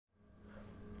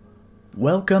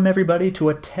Welcome everybody to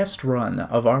a test run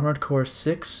of Armored Core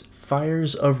 6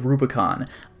 Fires of Rubicon.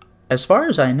 As far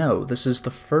as I know, this is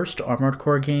the first Armored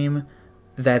Core game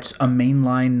that's a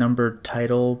mainline numbered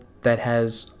title that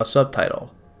has a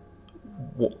subtitle.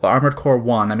 Armored Core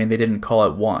 1, I mean, they didn't call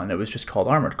it 1, it was just called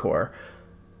Armored Core.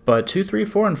 But 2, 3,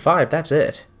 4, and 5, that's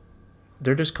it.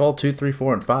 They're just called 2, 3,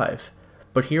 4, and 5.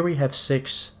 But here we have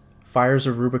 6 Fires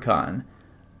of Rubicon.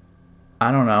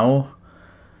 I don't know.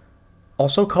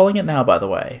 Also calling it now, by the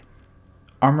way.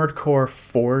 Armored Core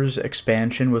 4's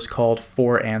expansion was called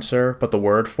For Answer, but the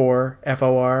word for,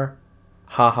 F-O-R,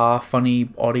 haha, funny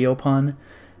audio pun.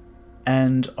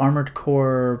 And Armored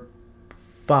Core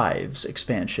 5's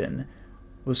expansion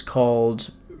was called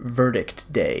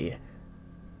Verdict Day,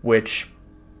 which,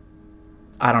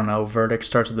 I don't know, verdict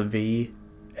starts with a V,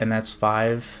 and that's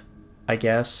 5, I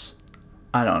guess.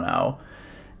 I don't know.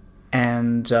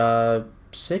 And,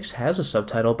 6 has a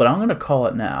subtitle, but I'm going to call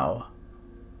it now.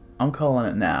 I'm calling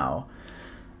it now.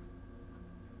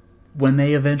 When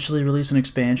they eventually release an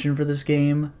expansion for this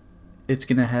game, it's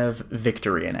going to have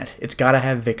victory in it. It's got to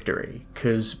have victory,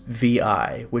 because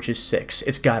VI, which is 6,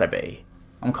 it's got to be.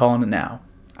 I'm calling it now.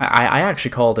 I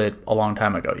actually called it a long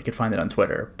time ago. You can find it on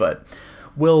Twitter, but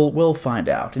we'll find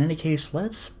out. In any case,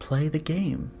 let's play the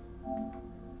game.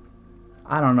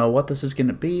 I don't know what this is going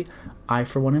to be. I,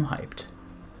 for one, am hyped.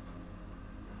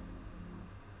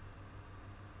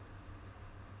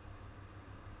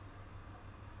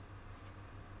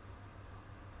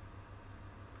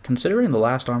 Considering the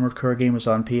last Armored Core game was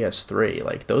on PS3,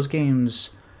 like, those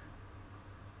games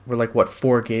were like, what,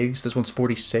 4 gigs? This one's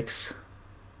 46?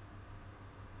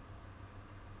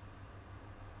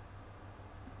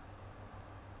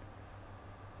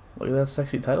 Look at that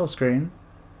sexy title screen.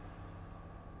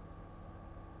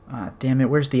 Ah, damn it,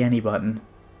 where's the any button?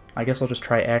 I guess I'll just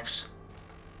try X.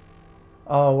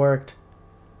 Oh, it worked.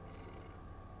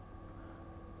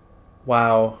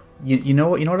 Wow. You know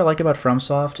what I like about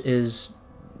FromSoft is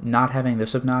not having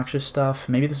this obnoxious stuff.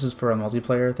 Maybe this is for a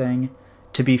multiplayer thing.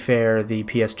 To be fair, the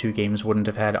PS2 games wouldn't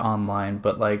have had online,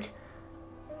 but, like,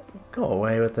 go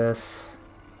away with this.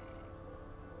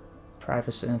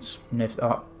 Privacy and sniff.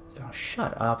 Oh,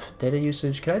 shut up. Data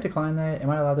usage. Can I decline that? Am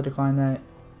I allowed to decline that?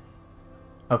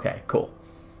 Okay, cool.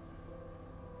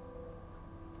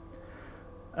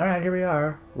 Alright, here we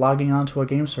are. Logging on to a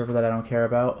game server that I don't care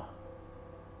about.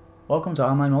 Welcome to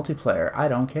online multiplayer. I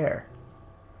don't care.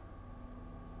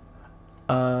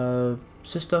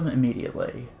 System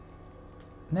immediately.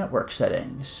 Network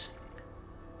settings.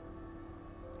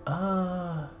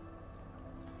 Launch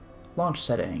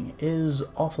setting is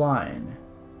offline.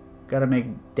 Gotta make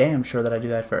damn sure that I do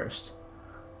that first.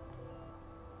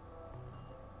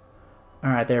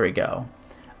 Alright, there we go.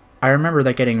 I remember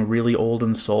that getting really old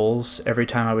in Souls. Every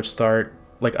time I would start,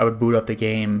 like, I would boot up the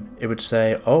game, it would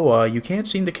say, oh, you can't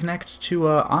seem to connect to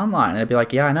online. And I'd be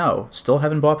like, yeah, I know. Still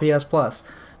haven't bought PS Plus.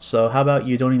 So how about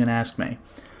you don't even ask me?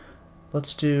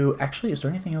 Let's do... Actually, is there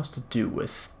anything else to do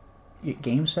with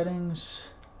game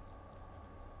settings?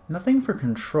 Nothing for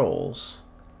controls.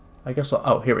 I guess I'll...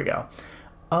 Oh, here we go.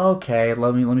 Okay,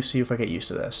 let me see if I get used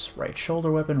to this. Right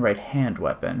shoulder weapon, right hand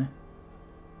weapon.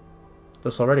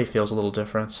 This already feels a little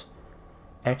different.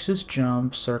 X is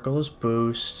jump, circle is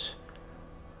boost,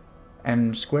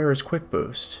 and square is quick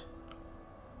boost.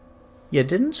 Yeah,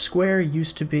 didn't square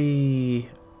used to be...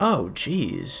 Oh,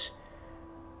 jeez.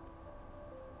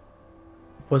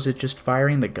 Was it just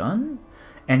firing the gun?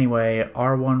 Anyway,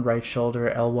 R1 right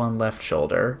shoulder, L1 left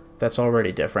shoulder. That's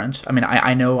already different. I mean,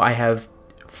 I know I have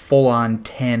full-on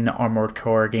 10 Armored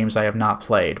Core games I have not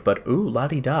played, but ooh,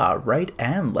 la-di-da, right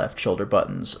and left shoulder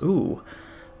buttons, ooh.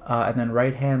 And then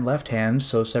right hand, left hand,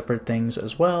 so separate things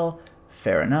as well.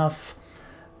 Fair enough.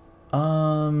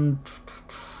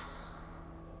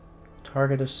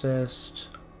 Target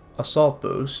assist, assault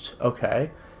boost,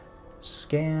 okay.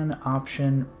 Scan,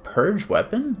 option, purge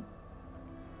weapon?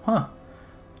 Huh.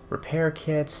 Repair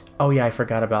kit. Oh yeah, I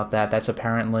forgot about that. That's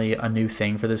apparently a new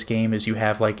thing for this game, is you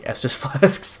have, like, Estus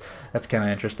flasks. That's kind of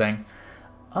interesting.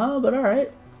 But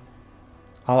alright.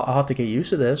 I'll have to get used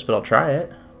to this, but I'll try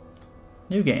it.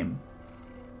 New game.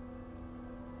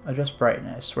 Adjust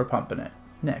brightness. We're pumping it.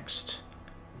 Next.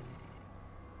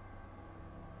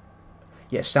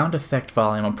 Yeah, sound effect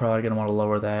volume. I'm probably going to want to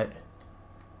lower that.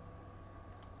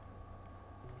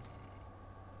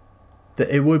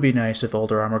 It would be nice if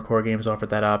older Armored Core games offered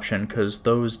that option, because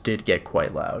those did get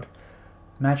quite loud.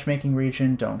 Matchmaking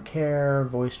region, don't care.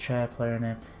 Voice chat, player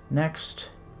name. Next.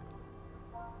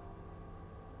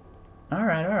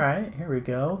 Alright, here we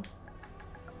go.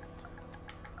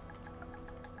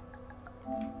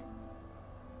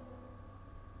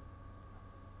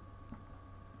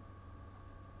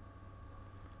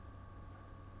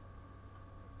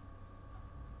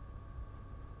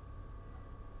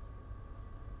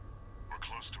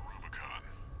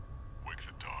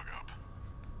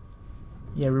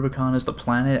 Yeah, Rubicon is the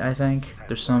planet, I think.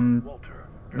 There's some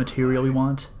material we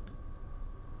want.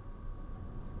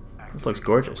 This looks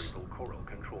gorgeous.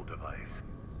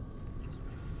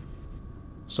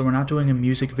 So we're not doing a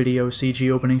music video CG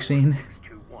opening scene.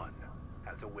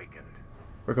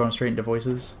 We're going straight into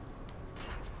voices.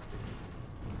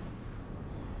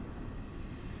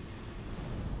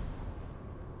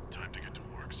 Time to get to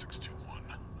work,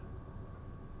 621.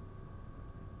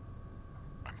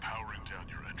 I'm powering down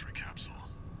your entry capsule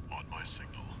on my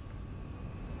signal.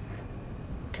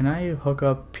 Can I hook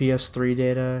up PS3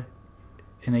 data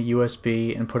in a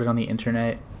USB and put it on the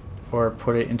internet, or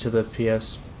put it into the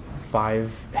PS5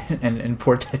 and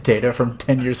import that data from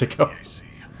 10 years ago?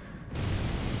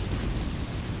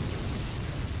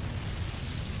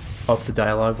 Up the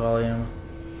dialogue volume.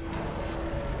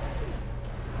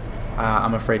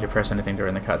 I'm afraid to press anything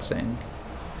during the cutscene,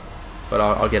 but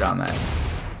I'll get on that.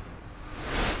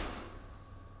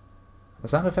 The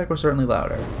sound effect was certainly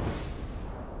louder.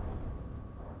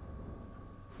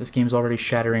 This game's already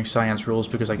shattering science rules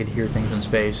because I could hear things in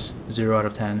space. 0 out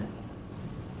of 10.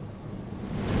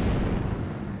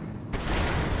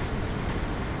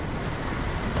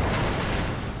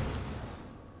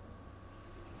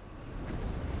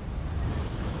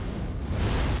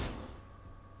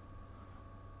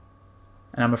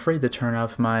 And I'm afraid to turn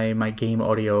up my game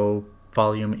audio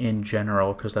volume in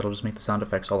general, because that'll just make the sound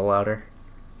effects all louder.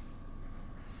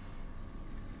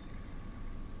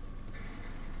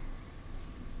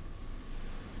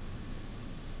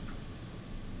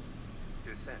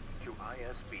 Descent to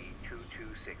ISB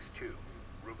 2262,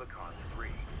 Rubicon 3,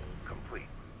 complete.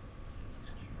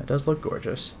 That does look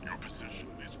gorgeous. Your position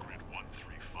is grid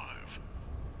 135.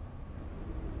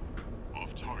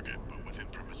 Off target, but within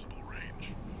permissible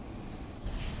range.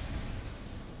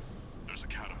 There's a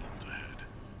catapult ahead.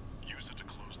 Use it to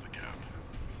close the gap.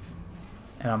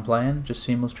 And I'm playing? Just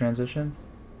seamless transition?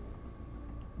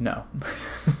 No.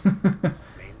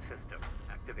 Main system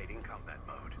activating combat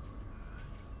mode.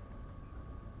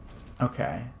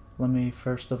 Okay, let me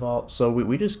first of all, so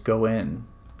we just go in.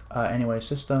 Anyway,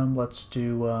 system, let's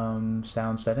do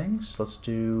sound settings, let's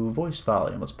do voice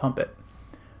volume, let's pump it.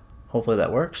 Hopefully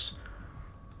that works.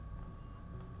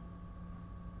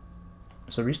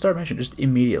 So restart mission just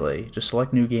immediately, just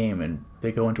select new game and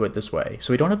they go into it this way.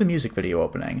 So we don't have a music video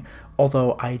opening,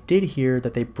 although I did hear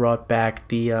that they brought back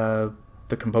the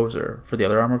composer for the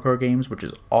other Armored Core games, which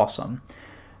is awesome.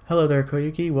 Hello there,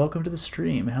 Koyuki, welcome to the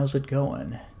stream, how's it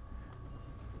going?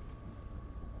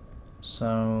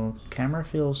 So, camera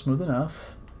feels smooth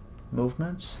enough.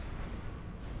 Movement.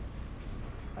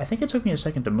 I think it took me a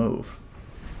second to move.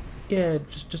 Yeah,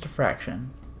 just a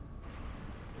fraction.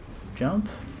 Jump.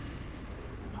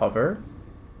 Hover.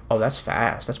 Oh, that's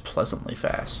fast. That's pleasantly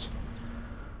fast.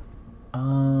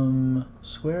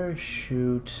 Square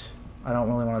shoot. I don't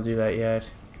really want to do that yet.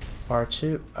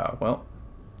 R2. Oh, well.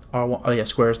 R1. Oh, yeah,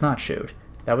 square is not shoot.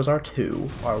 That was R2.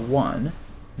 R1.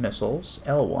 Missiles.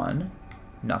 L1.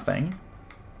 Nothing.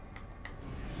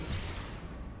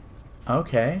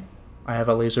 Okay. I have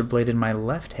a laser blade in my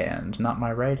left hand, not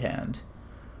my right hand.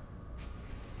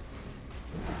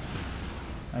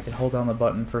 I can hold down the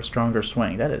button for a stronger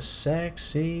swing. That is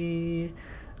sexy.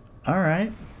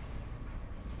 Alright.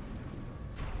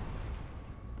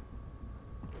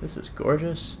 This is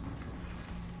gorgeous.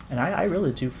 And I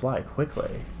really do fly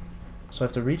quickly. So I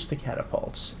have to reach the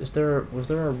catapults. Was there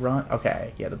a run?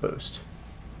 Okay, yeah, the boost.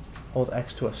 Hold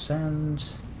X to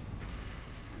ascend.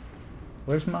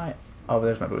 Where's my... Oh,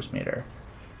 there's my boost meter.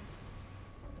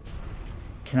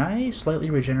 Can I slightly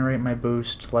regenerate my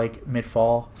boost, like,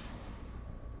 mid-fall?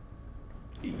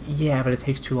 Yeah, but it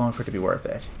takes too long for it to be worth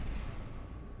it.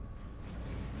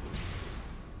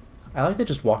 I like that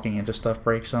just walking into stuff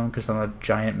breaks them, because I'm a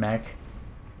giant mech.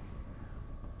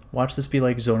 Watch this be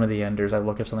like Zone of the Enders. I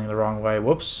look at something the wrong way.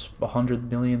 Whoops,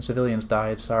 100 million civilians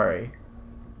died, sorry.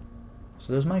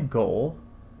 So there's my goal.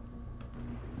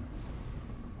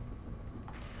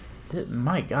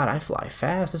 My god, I fly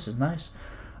fast. This is nice.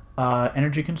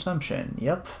 Energy consumption.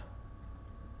 Yep.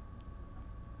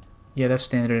 Yeah, that's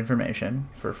standard information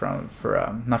for not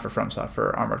for FromSoft,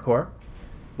 for Armored Core.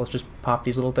 Let's just pop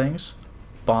these little things.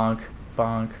 Bonk,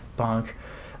 bonk, bonk.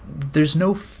 There's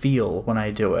no feel when I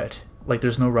do it. Like,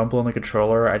 there's no rumble on the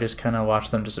controller. I just kind of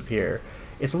watch them disappear.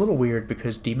 It's a little weird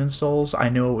because Demon's Souls, I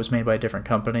know it was made by a different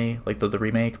company, like the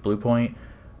remake, Bluepoint,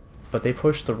 but they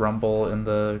pushed the rumble in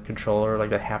the controller,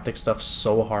 like the haptic stuff,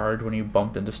 so hard when you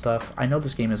bumped into stuff. I know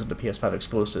this game isn't a PS5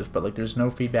 exclusive, but like there's no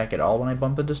feedback at all when I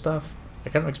bump into stuff. I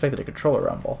kind of expected a controller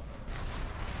rumble.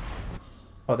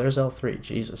 Oh, there's L3,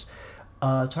 Jesus.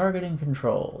 Targeting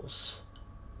controls.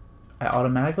 I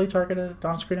automatically target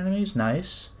on-screen enemies.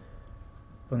 Nice.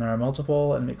 When there are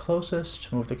multiple enemy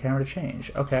closest, move the camera to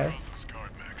change. Okay.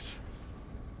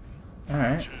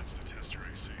 Alright.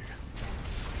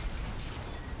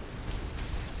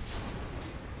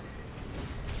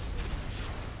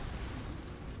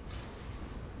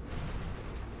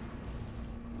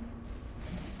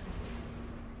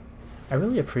 I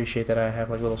really appreciate that I have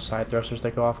like little side thrusters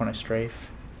that go off when I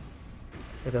strafe.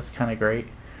 Like, that's kind of great.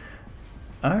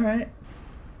 Alright.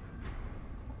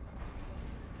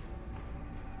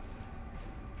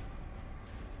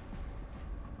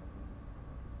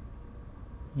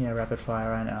 Yeah, rapid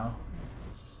fire, I know.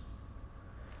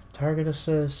 Target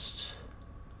assist.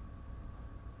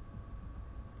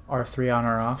 R3 on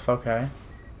or off, okay.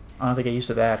 I don't think I get used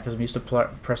to that because I'm used to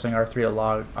pressing R3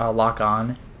 to lock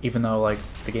on, even though like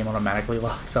the game automatically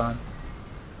locks on.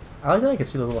 I like that I can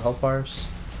see the little health bars.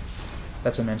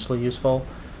 That's immensely useful,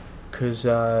 because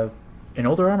in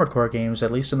older Armored Core games,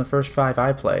 at least in the first 5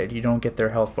 I played, you don't get their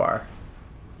health bar.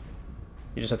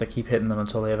 You just have to keep hitting them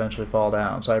until they eventually fall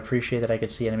down. So I appreciate that I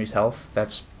could see enemies' health.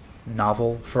 That's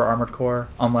novel for Armored Core,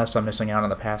 unless I'm missing out on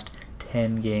the past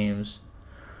 10 games.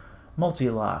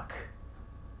 Multi-lock.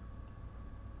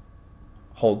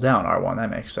 Hold down R1, that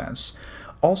makes sense.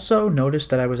 Also, notice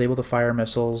that I was able to fire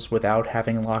missiles without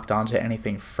having locked onto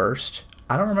anything first.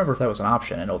 I don't remember if that was an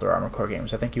option in older Armored Core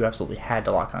games. I think you absolutely had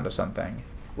to lock onto something.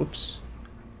 Whoops.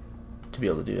 To be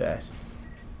able to do that.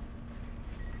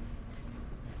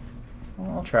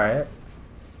 Well, I'll try it.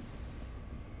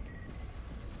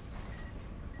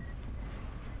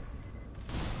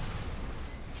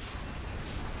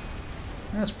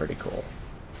 That's pretty cool.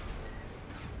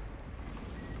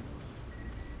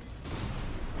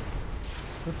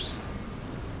 Oops.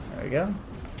 There we go.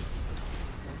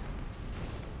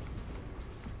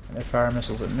 And they fire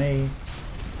missiles at me.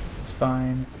 It's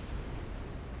fine.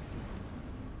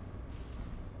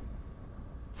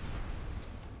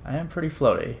 I am pretty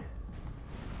floaty.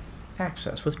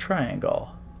 Access with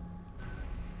triangle.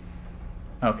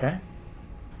 Okay.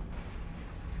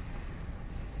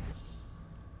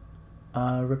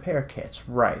 Repair kits,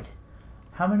 right.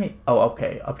 How many? Oh,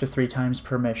 okay, up to 3 times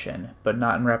per mission, but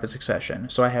not in rapid succession.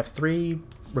 So I have 3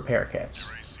 repair kits.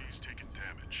 Your AC's taking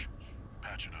damage.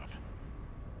 Patch it up.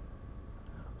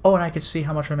 Oh, and I could see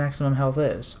how much my maximum health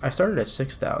is. I started at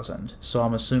 6,000, so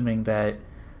I'm assuming that,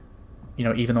 you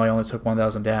know, even though I only took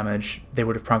 1,000 damage, they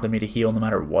would have prompted me to heal no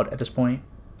matter what at this point.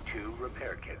 2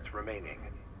 repair kits remaining.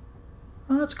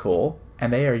 Oh, that's cool.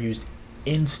 And they are used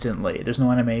instantly. There's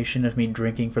no animation of me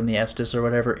drinking from the Estus or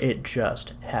whatever. It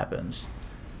just happens.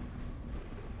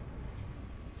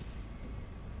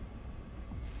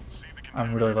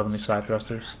 I'm really loving these side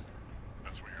thrusters.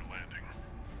 That's where you're landing.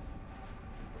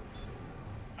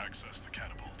 Access the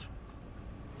catapult.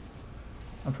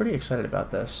 I'm pretty excited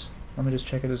about this. Let me just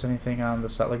check if there's anything on the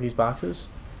side, like these boxes.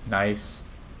 Nice.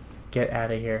 Get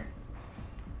out of here.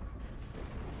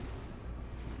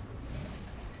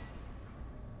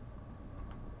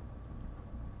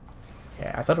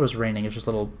 Okay, I thought it was raining. It's just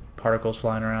little particles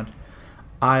flying around.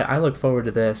 I look forward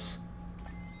to this.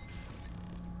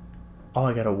 Oh,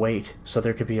 I gotta wait. So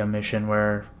there could be a mission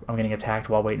where I'm getting attacked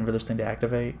while waiting for this thing to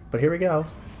activate. But here we go.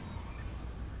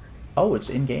 Oh, it's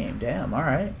in-game. Damn,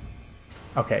 alright.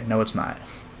 Okay, no it's not.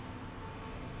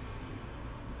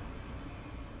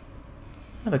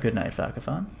 Have a good night,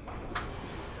 Falcophone.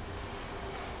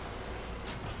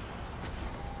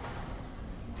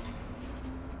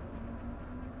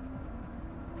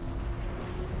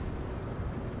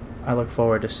 I look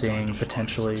forward to seeing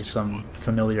potentially some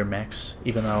familiar mechs,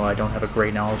 even though I don't have a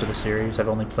great knowledge of the series. I've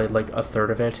only played like a third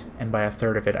of it, and by a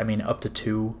third of it I mean up to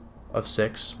 2 of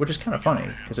 6, which is kind of funny,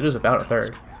 because it is about a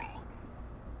third.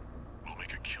 We'll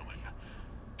make a killing.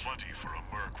 Plenty for a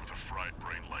merc with a fried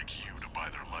brain like you to buy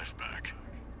their life back.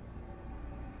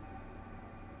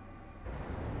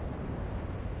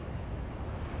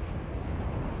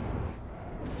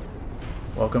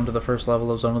 Welcome to the first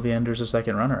level of Zone of the Enders, a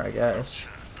second runner, I guess.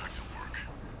 Back to work.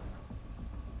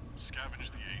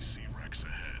 Scavenge the AC Rex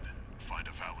ahead and find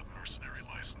a valid mercenary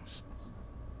license.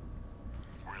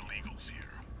 We're illegals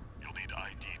here. You'll need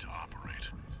ID to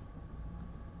operate.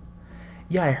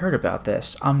 Yeah, I heard about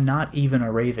this. I'm not even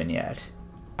a Raven yet.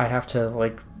 I have to,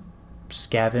 like,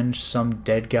 scavenge some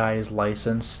dead guy's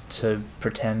license to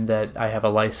pretend that I have a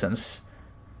license.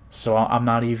 So I'm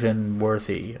not even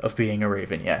worthy of being a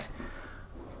Raven yet.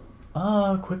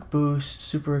 Quick boost,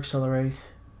 super accelerate.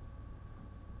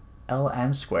 L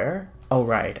and square? Oh,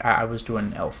 right. I was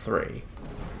doing L3.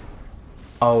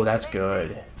 Oh, that's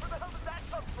good. Where the hell did that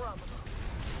come from?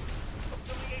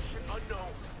 Affiliation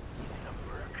unknown.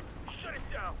 Shut it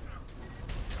down.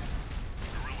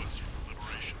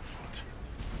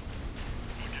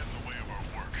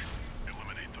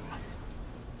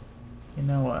 You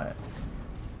know what?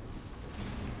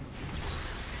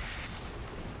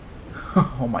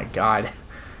 Oh my god.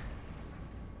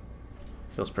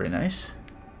 Feels pretty nice.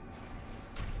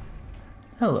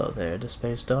 Hello there,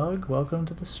 Space Dog. Welcome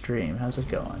to the stream. How's it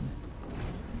going?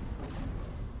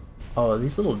 Oh,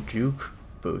 these little juke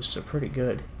boosts are pretty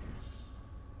good.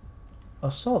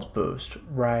 Assault boost.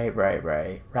 Right.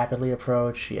 Rapidly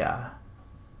approach, yeah.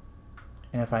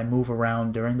 And if I move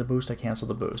around during the boost, I cancel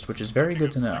the boost, which is very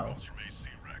good to know.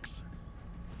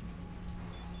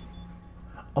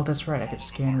 Oh, that's right, I could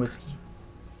scan with...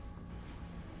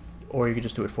 Or you could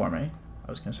just do it for me. I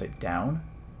was going to say down.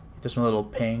 There's my little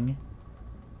ping.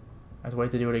 I have to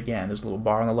wait to do it again. There's a little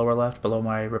bar on the lower left below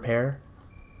my repair.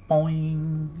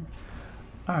 Boing!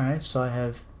 Alright, so I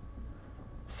have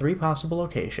 3 possible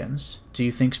locations. Do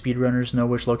you think speedrunners know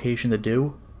which location to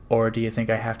do? Or do you think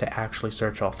I have to actually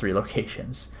search all 3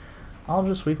 locations? I'll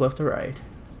just sweep left to right.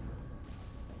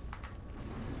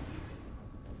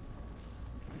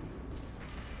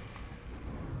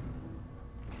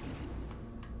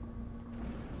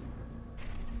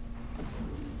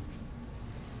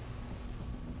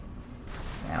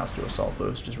 Now let's do assault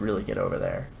boost, just really get over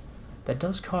there. That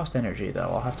does cost energy though,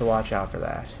 I'll have to watch out for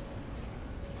that.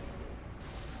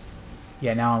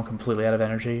 Yeah, now I'm completely out of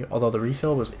energy, although the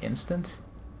refill was instant.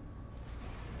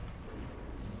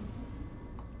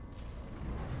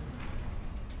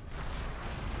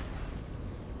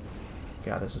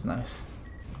 God, this is nice.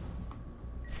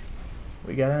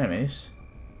 We got enemies.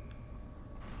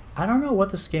 I don't know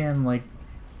what the scan, like,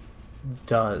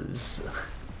 does.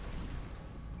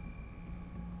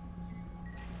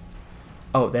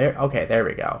 Oh, there? Okay, there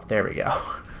we go. There we go.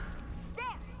 There!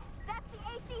 That's the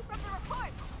AC from the report!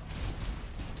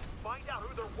 Find out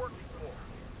who they're working for.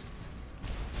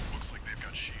 Looks like they've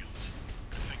got shields.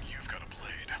 Good thing you've got a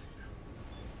blade.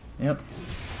 Yep.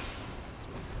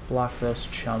 Block this,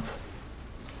 chump.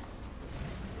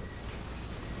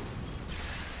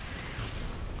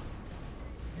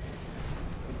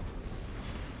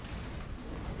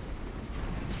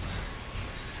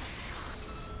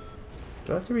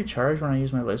 Do I have to recharge when I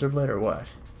use my laser blade or what?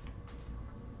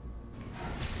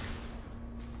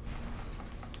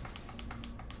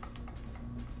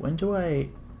 When do I...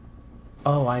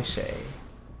 Oh, I see.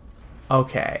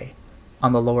 Okay.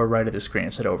 On the lower right of the screen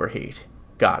it said overheat.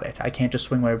 Got it. I can't just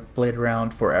swing my blade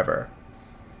around forever.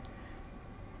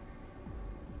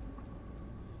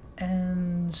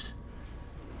 And...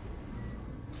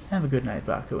 Have a good night,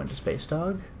 Baku and Space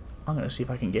Dog. I'm gonna see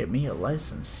if I can get me a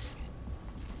license.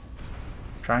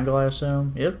 Triangle, I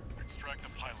assume? Yep. Extract the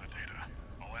pilot data.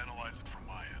 I'll analyze it from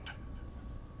my end.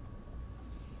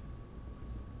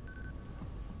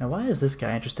 Now, why is this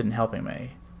guy interested in helping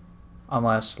me?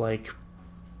 Unless, like,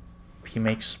 he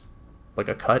makes, like,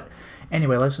 a cut.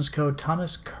 Anyway, license code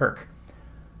Thomas Kirk.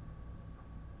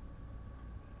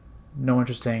 No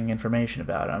interesting information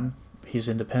about him. He's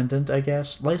independent, I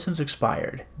guess. License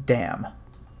expired. Damn.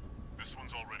 This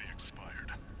one's already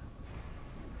expired.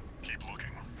 Keep looking.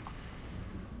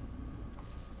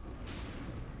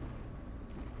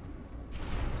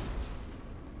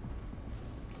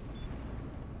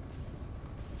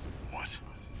 What?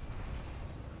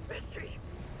 Mystery!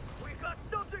 We got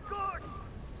something good!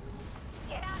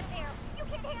 Get out of there! You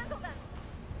can handle them!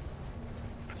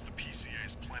 That's the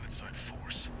PCA's planetside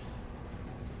force.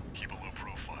 Keep a low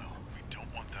profile. We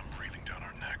don't want them breathing down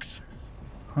our necks.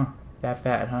 Huh. That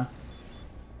bad, huh?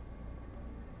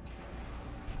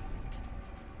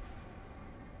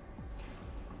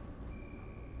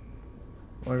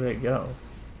 Where do they go?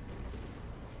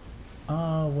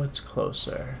 Oh, what's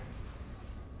closer?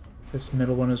 This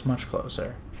middle one is much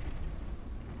closer.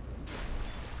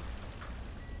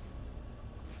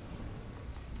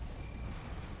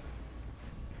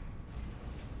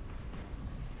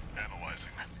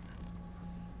 Analyzing.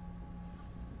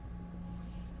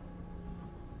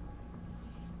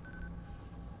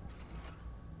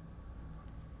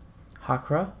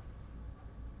 Hakra?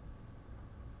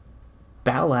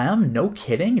 Balam? No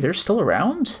kidding? They're still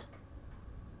around?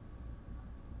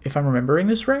 If I'm remembering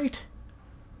this right?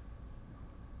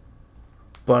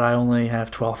 But I only have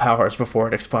 12 hours before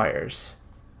it expires.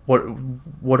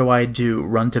 What do I do?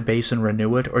 Run to base and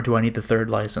renew it? Or do I need the 3rd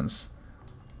license?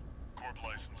 Corp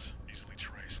license. Easily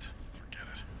traced. Forget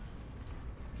it.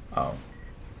 Oh.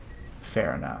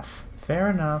 Fair enough. Fair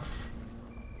enough.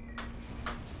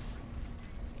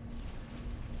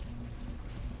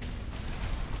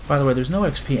 By the way, there's no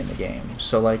XP in the game,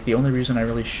 so like the only reason I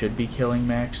really should be killing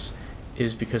mechs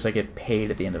is because I get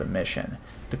paid at the end of a mission.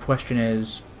 The question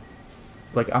is,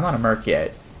 like, I'm not a merc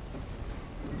yet.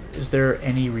 Is there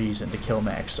any reason to kill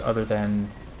mechs other than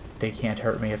they can't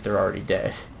hurt me if they're already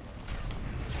dead.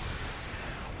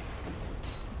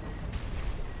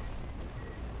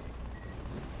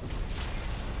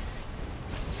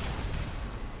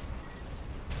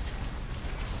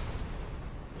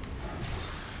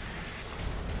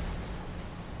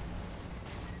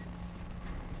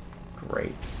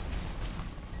 Great.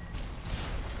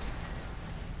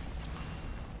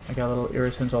 I got little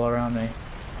irritants all around me.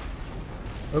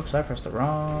 Oops, I pressed the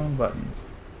wrong button.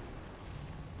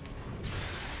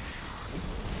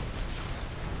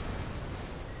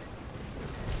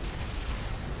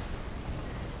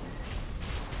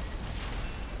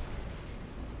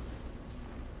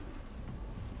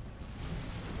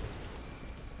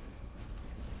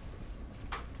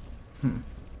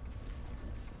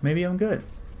 Maybe I'm good.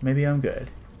 Maybe I'm good.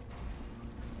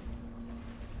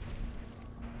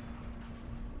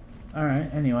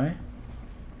 Alright, anyway.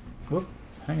 Whoop,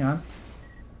 hang on.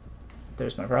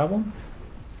 There's my problem.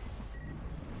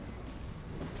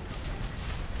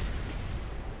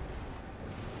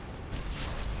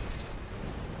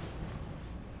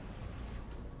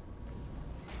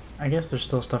 I guess there's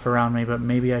still stuff around me, but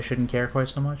maybe I shouldn't care quite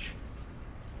so much.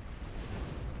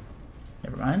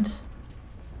 Never mind.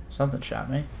 Something shot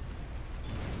me.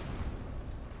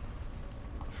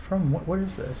 From what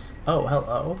is this? Oh,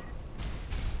 hello.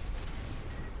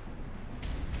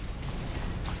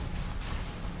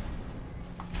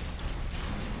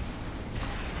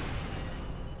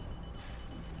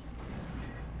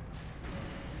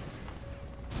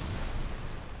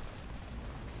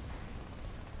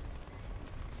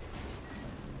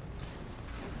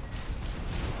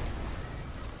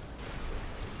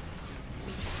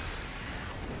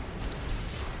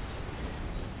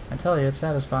 I tell you, it's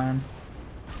satisfying.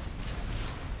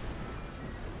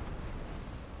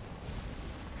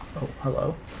 Oh,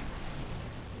 hello.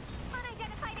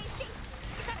 Unidentified AC.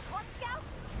 Is that a Corp Scout?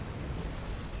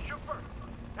 Shoot first.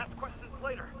 Ask questions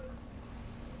later.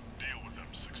 Deal with them,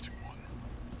 61.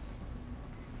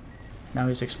 Now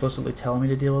he's explicitly telling me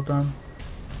to deal with them.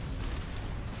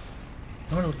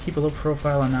 I'm gonna keep a low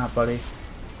profile or not, buddy.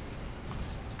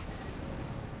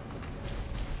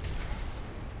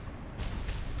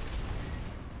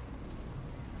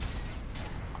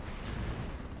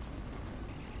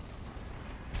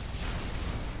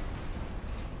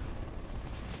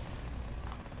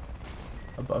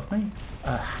 Above me?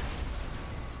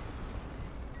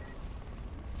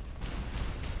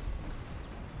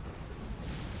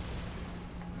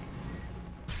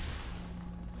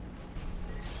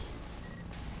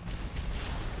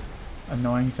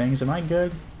 Annoying things. Am I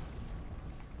good?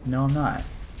 No, I'm not.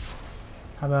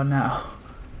 How about now?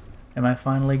 Am I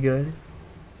finally good?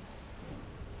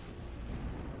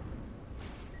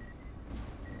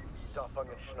 Dafeng and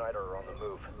Schneider are on the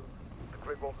move. The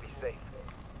grid won't be safe.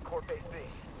 Corp AC.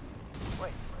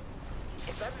 Wait,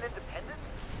 is that an independent?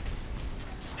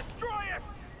 Destroy it!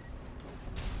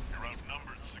 You're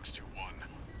outnumbered, 621.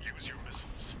 Use your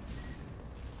missiles.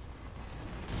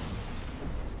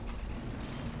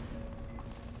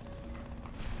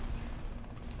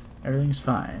 Everything's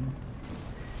fine.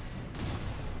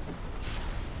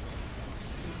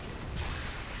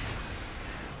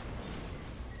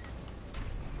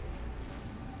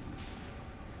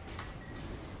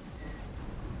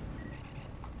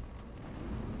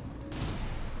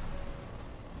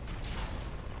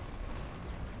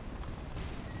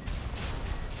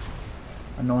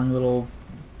 Annoying little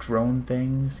drone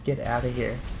things. Get out of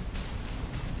here.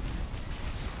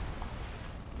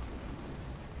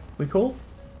 We cool?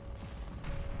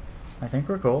 I think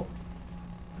we're cool.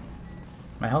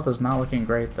 My health is not looking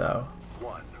great though.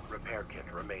 One repair kit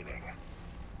remaining.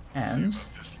 And See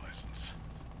about this license.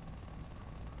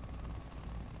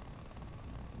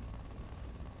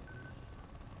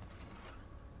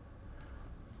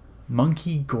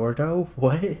 Monkey Gordo?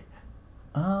 What?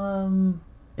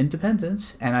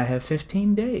 Independence, and I have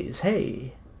 15 days.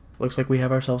 Hey, looks like we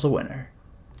have ourselves a winner.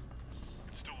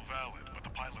 It's still valid, but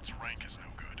the pilot's rank is no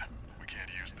good. We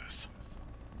can't use this.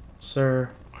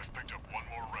 Sir. I've picked up one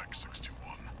more wreck,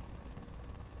 621.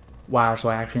 Wow, so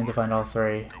I actually need to find all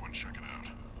three. Go and check it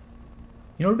out.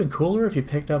 You know what would have been cooler if you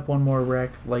picked up one more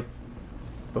wreck, like,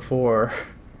 before.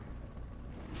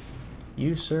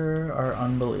 You, sir, are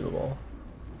unbelievable.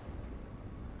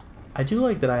 I do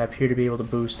like that I appear to be able to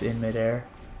boost in midair.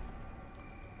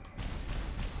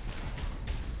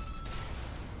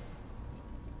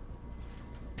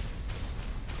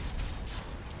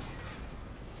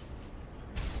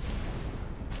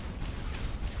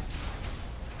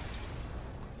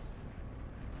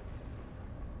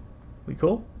 We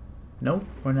cool? Nope,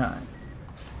 we're not.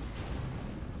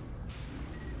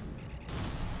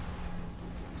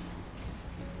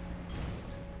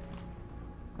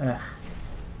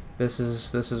 This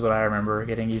is what I remember,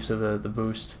 getting used to the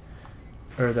boost,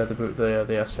 or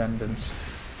the ascendance.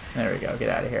 There we go. Get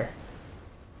out of here.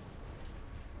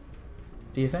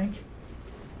 Do you think?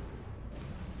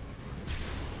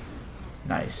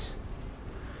 Nice.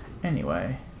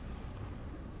 Anyway,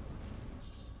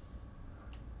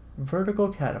 vertical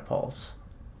catapults.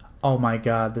 Oh my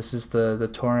god, this is the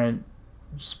torrent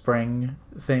spring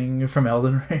thing from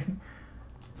Elden Ring.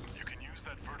 You can use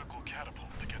that vertical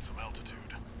catapult to get some altitude.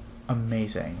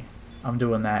 Amazing. I'm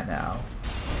doing that now.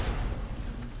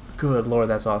 Good lord,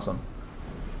 that's awesome.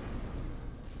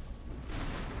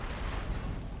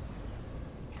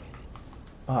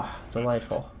 Ah,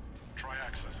 delightful. Try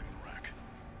accessing the rack.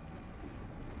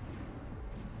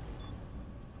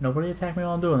 Nobody attack me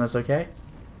while I'm doing this, okay?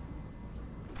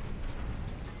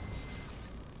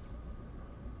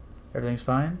 Everything's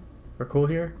fine? We're cool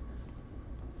here?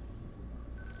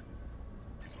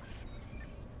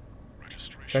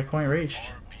 Registration Checkpoint reached.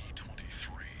 RB23.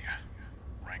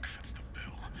 Rank fits the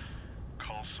bill.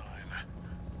 Call sign.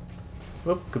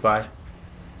 Whoop, goodbye.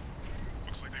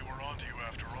 Looks like they were onto you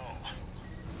after all.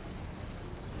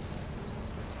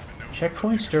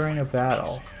 Checkpoints during a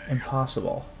battle.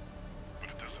 Impossible. But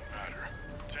it doesn't matter.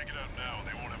 Take it out now and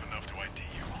they won't have enough to ID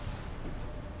you.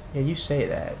 Yeah, you say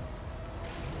that.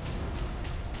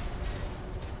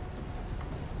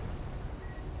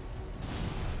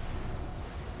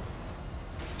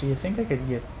 Do you think I could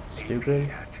get stupid?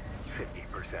 AP at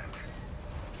 50%.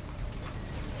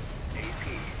 AP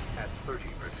at 30%.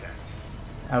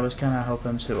 I was kind of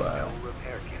hoping to No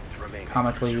repair kits remaining.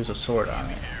 comically use a sword on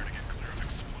it. Air to get clear of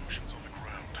explosions on the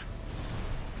ground.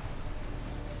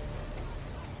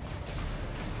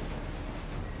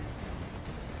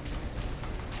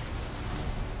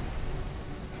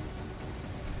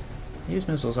 These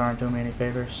missiles aren't doing me any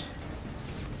favors.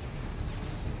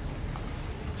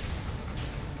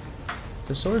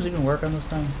 Do swords even work on this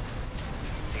thing?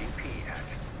 AP at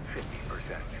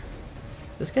 50%.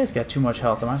 This guy's got too much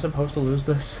health. Am I supposed to lose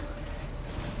this?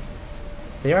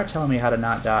 They are telling me how to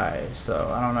not die,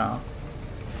 so I don't know.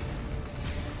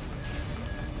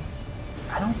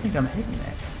 I don't think I'm hitting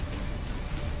it.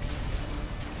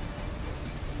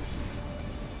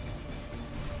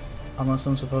 Unless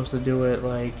I'm supposed to do it,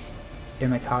 like, in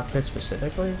the cockpit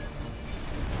specifically?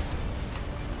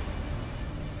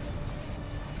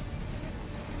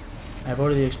 I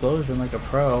avoided the explosion like a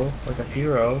pro, like a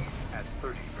hero. At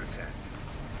 30%.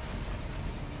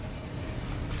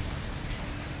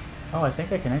 Oh, I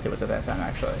think I connected with it that time,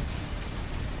 actually.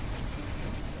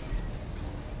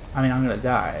 I mean, I'm gonna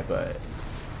die, but...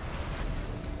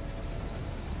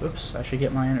 Oops, I should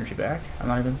get my energy back. I'm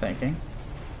not even thinking.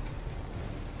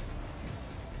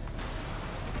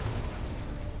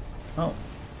 Oh.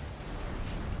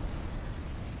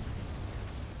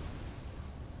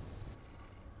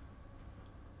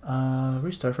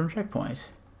 Restart from checkpoint.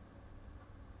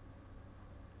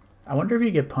 I wonder if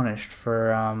you get punished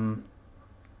for,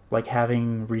 like,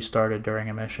 having restarted during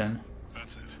a mission.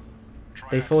 That's it. Try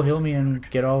They full heal accessing me the and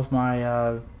rack. get all of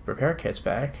my, repair kits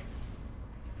back.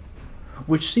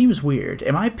 Which seems weird.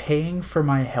 Am I paying for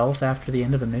my health after the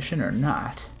end of a mission or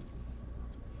not?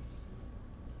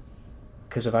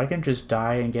 Because if I can just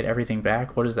die and get everything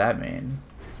back, what does that mean?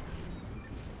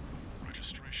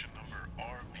 Registration number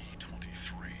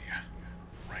RB23.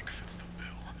 Rank fits the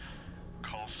bill.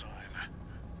 Call sign.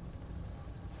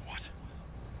 What?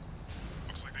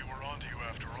 Looks like they were onto you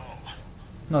after all.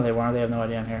 No, they weren't. They have no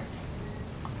idea I'm here.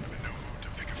 I'm in no mood to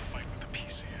pick a fight with the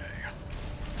PCA.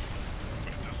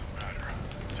 But it doesn't matter.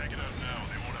 Take it out now,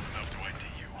 they won't have enough to ID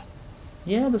you.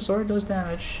 Yeah, the sword does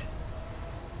damage.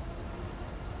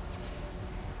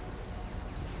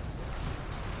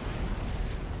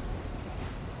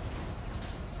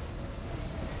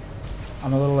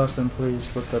 I'm a little less than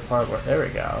pleased with the part where... There we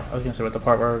go. I was going to say with the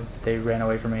part where they ran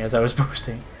away from me as I was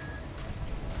boosting.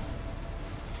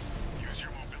 Use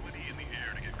your mobility in the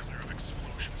air to get clear of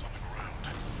explosions on the ground.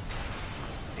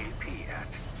 AP at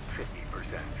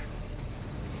 50%.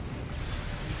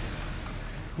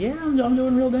 Yeah, I'm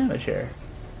doing real damage here.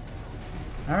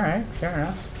 Alright, fair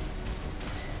enough.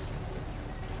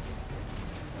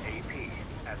 AP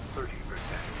at 30%.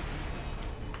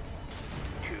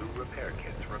 2 repair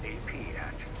kits from AP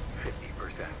at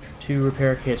 50%. 2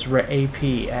 repair kits, AP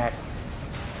at...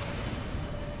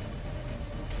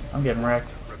 I'm getting wrecked.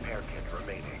 Repair kit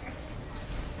remaining.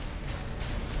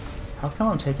 How come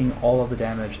I'm taking all of the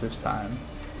damage this time?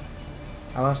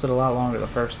 I lasted a lot longer the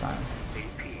first time.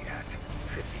 AP at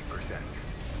 50%.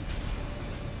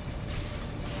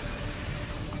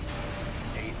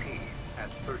 AP at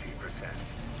 30%.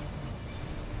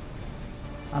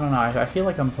 I don't know, I feel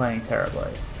like I'm playing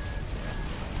terribly.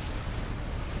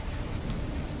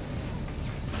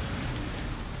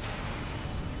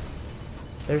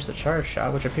 There's the charge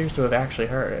shot, which appears to have actually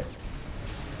hurt it.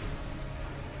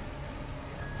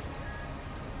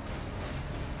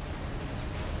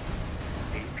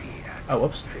 Oh,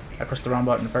 whoops. I pressed the wrong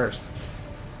button first.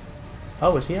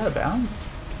 Oh, is he out of bounds?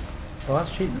 Well,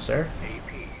 that's cheating, sir.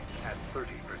 AP at 30%.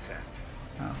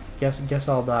 Oh, guess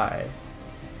I'll die.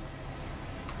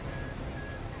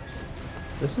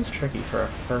 This is tricky for a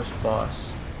first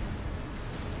boss.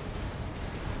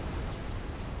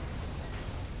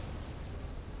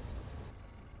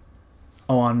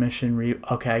 Oh, on mission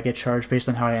okay, I get charged based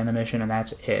on how I end the mission, and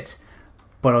that's it.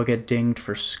 But I'll get dinged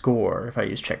for score if I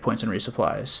use checkpoints and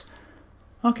resupplies.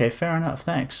 Okay, fair enough,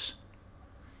 thanks.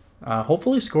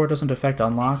 Hopefully score doesn't affect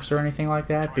unlocks or anything like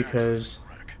that, because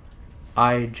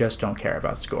I just don't care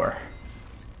about score.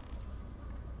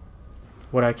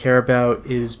 What I care about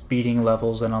is beating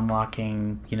levels and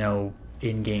unlocking, you know,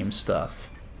 in-game stuff.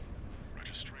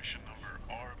 Registration number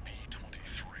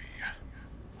RB23.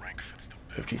 Rank fits the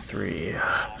bill. 53.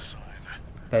 Call sign.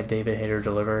 That David Hayter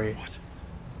delivery.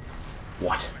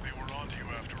 What? Looks like they were onto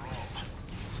you after all.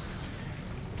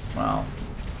 Well,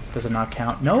 does it not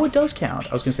count? No, it does count.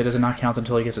 I was gonna say, does it not count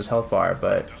until he gets his health bar,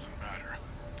 but Doesn't matter.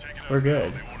 Take it out we're now,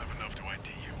 good. they won't have enough to ID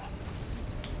you.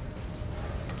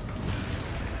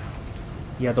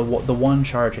 Yeah, the one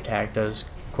charge attack does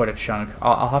quite a chunk.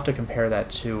 I'll have to compare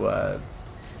that to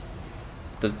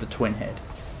the twin hit.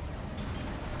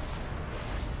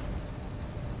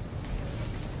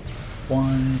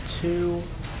 One, two.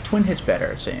 Twin hit's better,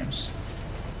 it seems.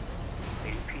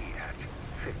 AP at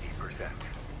 50%.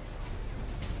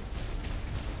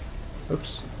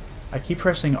 Oops. I keep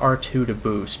pressing R2 to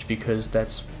boost because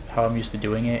that's how I'm used to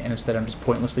doing it, and instead I'm just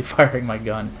pointlessly firing my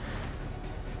gun.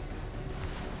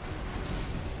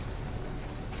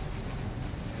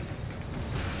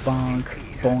 Bonk,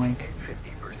 boink.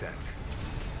 50%.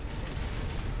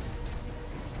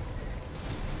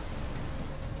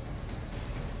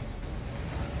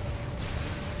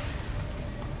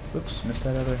 Oops, missed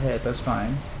that other hit, that's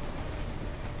fine.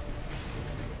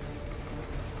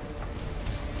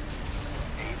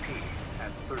 AP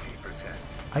at 30%.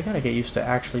 I gotta get used to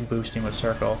actually boosting with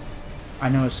circle. I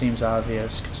know it seems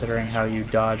obvious considering how you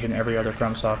dodge in every other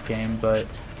FromSoft game,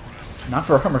 but not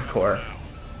for Armored Core.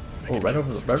 Oh, right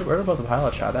above the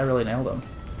pilot shot, that really nailed him.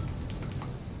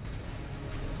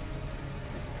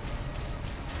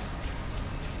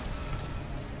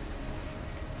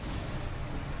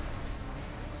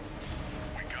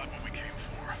 We got what we came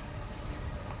for.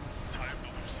 Tie up the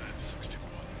loose end, 61.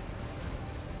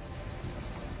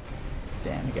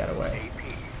 Damn, he got away. AP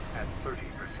at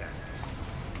 30%.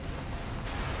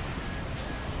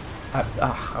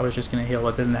 I was just gonna heal,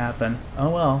 what didn't happen.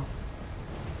 Oh well.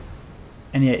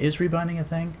 And yeah, is rebinding a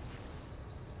thing?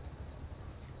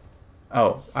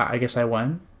 Oh, I guess I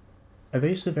won.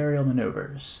 Evasive aerial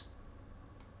maneuvers.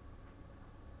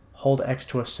 Hold X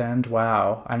to ascend.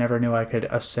 Wow, I never knew I could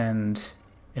ascend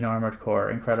in Armored Core.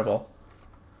 Incredible.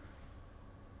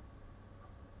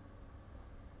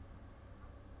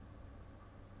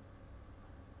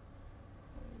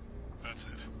 That's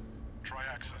it. Try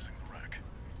accessing the wreck.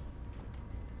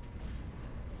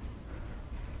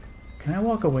 Can I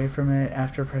walk away from it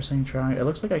after pressing try? It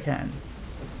looks like I can.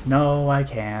 No, I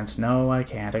can't. No, I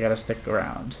can't. I gotta stick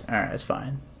around. Alright, it's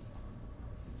fine.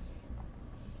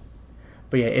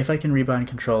 But yeah, if I can rebind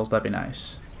controls, that'd be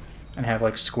nice. And have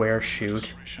like square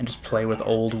shoot, and just play with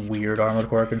old weird Armored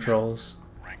Core controls.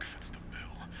 Rank fits the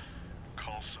bill.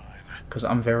 Call sign. Because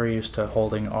I'm very used to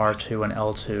holding R2 and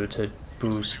L2 to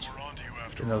boost They were onto you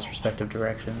after in those all. respective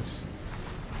directions.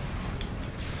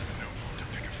 No mood to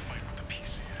pick a fight with the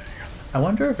PCA. I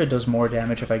wonder if it does more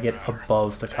damage if I get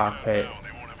above the cockpit. Now they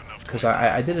won't have enough to Because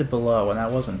I did it below, and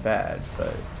that wasn't bad,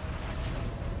 but...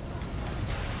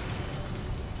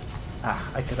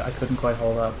 I couldn't quite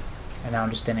hold up. And now I'm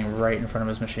just standing right in front of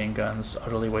his machine guns,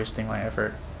 utterly wasting my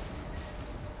effort.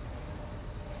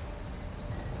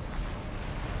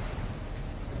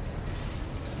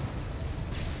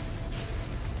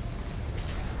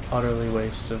 Utter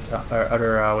waste of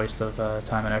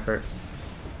time and effort.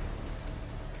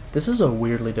 This is a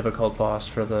weirdly difficult boss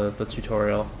for the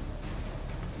tutorial.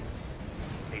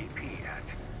 AP at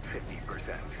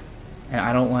 50%. And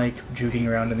I don't like juking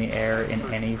around in the air in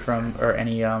any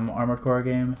Armored Core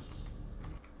game.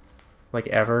 Like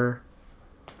ever.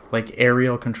 Like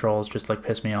aerial controls just like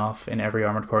piss me off in every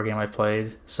Armored Core game I've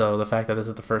played. So the fact that this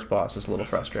is the first boss is a little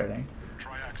frustrating.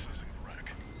 Try accessing the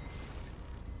wreck.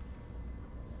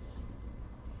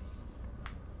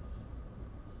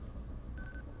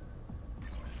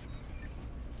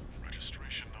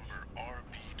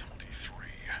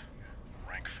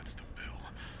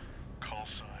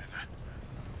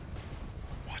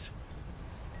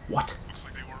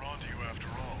 after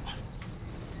all. I'm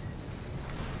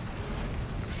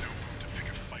in no mood to pick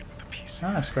a fight with the PC.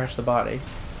 Ah, scratch the body.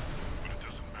 But it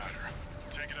doesn't matter.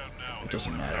 Take it out now. It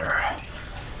doesn't matter.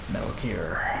 Metal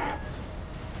Gear.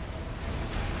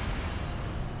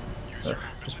 Ugh,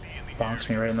 just bonks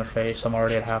me right in the face. I'm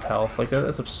already at half health. Like,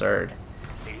 that's absurd.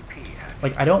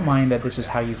 Like, I don't mind that this is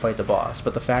how you fight the boss,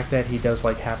 but the fact that he does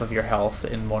like half of your health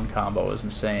in one combo is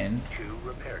insane. 2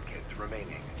 repair kits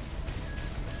remaining.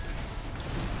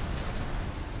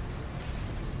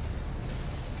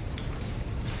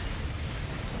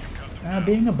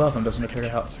 Being above him doesn't appear to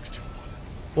help.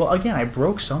 Well, again, I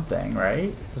broke something,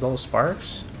 right? There's all the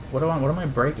sparks. What am I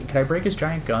breaking? Can I break his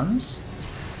giant guns?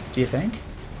 Do you think?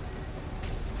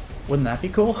 Wouldn't that be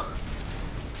cool?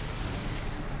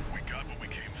 We got what we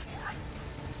came for.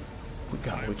 We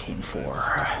got what we came for.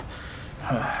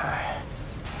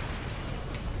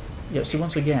 Yeah, see,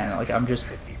 once again, like, I'm just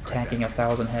tanking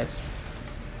 1,000 hits.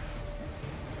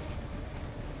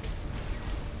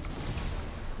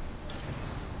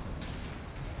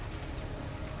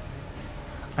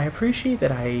 I appreciate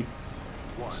that I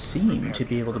seem to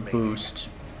be able to boost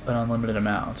an unlimited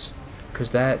amount,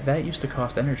 because that used to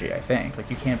cost energy, I think. Like,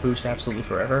 you can't boost absolutely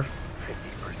forever.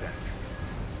 50%.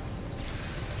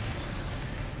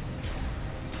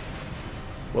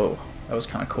 Whoa, that was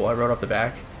kind of cool. I rode up the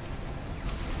back.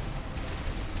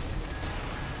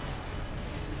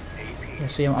 Yeah,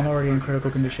 see, I'm already in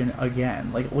critical condition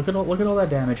again. Like, look at all that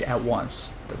damage at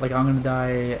once. Like, I'm gonna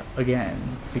die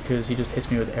again because he just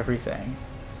hits me with everything.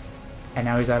 And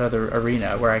now he's out of the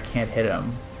arena where I can't hit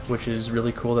him, which is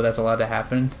really cool that that's allowed to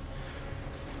happen.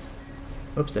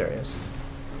 Oops, there he is.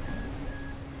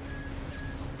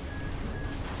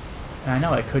 And I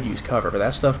know I could use cover, but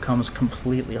that stuff comes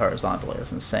completely horizontally.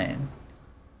 That's insane.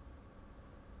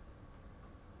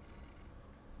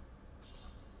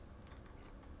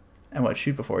 And what,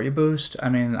 shoot before you boost? I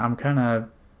mean, I'm kind of...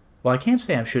 Well, I can't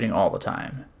say I'm shooting all the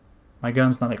time. My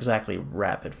gun's not exactly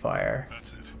rapid fire.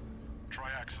 That's it. Try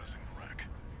accessing the wreck.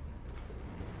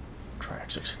 Try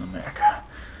accessing the mech.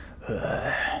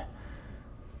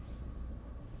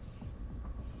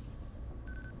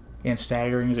 And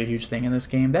staggering is a huge thing in this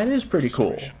game. That is pretty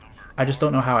cool. I just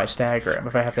don't know how I stagger him.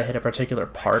 If I have to hit a particular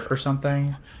part or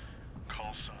something.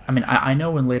 Call sign. I mean, I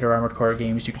know in later Armored Core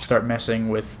games you can start messing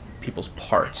with people's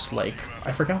parts. Like,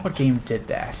 I forgot what game did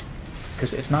that.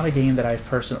 Because it's not a game that I've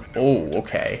personally... Oh,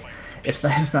 okay. It's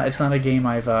not a game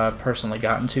I've personally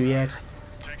gotten to yet.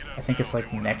 I think it's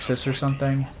like Nexus or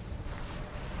something.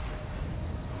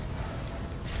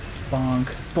 Bonk.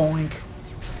 Boink.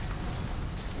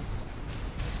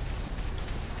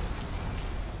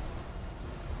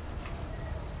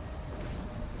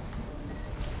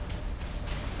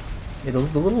 Yeah, the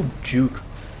little juke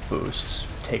boosts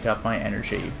take up my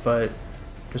energy, but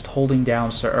just holding down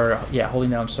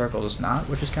holding down circle does not,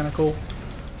 which is kind of cool.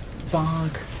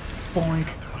 Bonk, boink.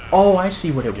 Oh, I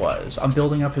see what it was. I'm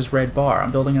building up his red bar.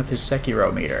 I'm building up his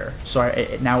Sekiro meter.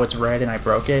 So now it's red and I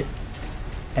broke it,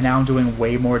 and now I'm doing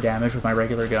way more damage with my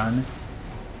regular gun.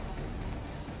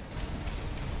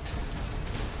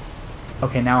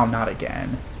 Okay, now I'm not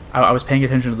again. I was paying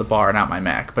attention to the bar, not my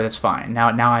mech, but it's fine.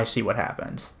 Now I see what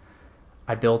happened.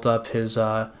 I built up his,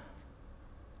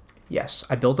 yes,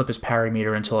 I built up his parry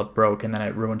meter until it broke, and then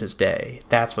it ruined his day.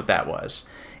 That's what that was.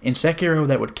 In Sekiro,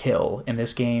 that would kill. In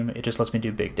this game, it just lets me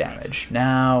do big damage.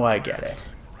 Now I get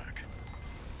it.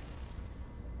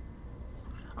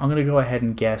 I'm gonna go ahead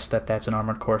and guess that that's an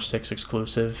Armored Core 6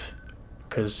 exclusive,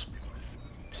 because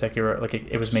Sekiro, like,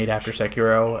 it was made after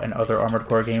Sekiro, and other Armored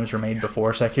Core games were made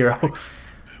before Sekiro.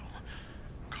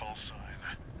 Call sign.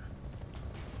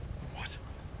 What?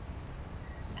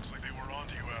 Looks like they were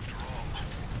onto you after all.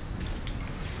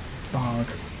 Bonk,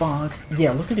 bonk.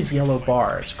 Yeah, look at his yellow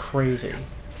bar. It's crazy.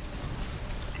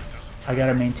 I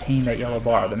gotta maintain that yellow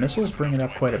bar. The missiles bring it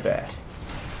up quite a bit.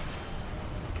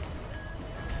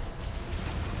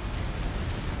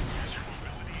 Use your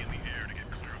mobility in the air to get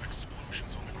clear of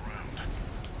explosions on the ground.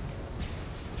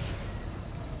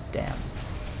 Damn.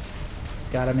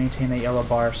 Gotta maintain that yellow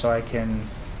bar so I can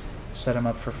set him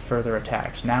up for further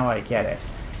attacks. Now I get it.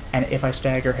 And if I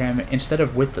stagger him instead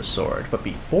of with the sword, but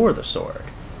before the sword,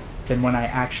 then when I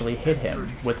actually hit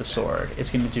him with the sword, it's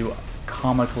going to do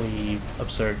comically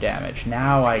absurd damage.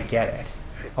 Now I get it.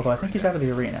 Although I think he's out of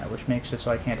the arena, which makes it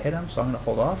so I can't hit him, so I'm going to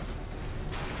hold off.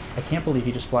 I can't believe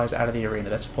he just flies out of the arena.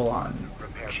 That's full-on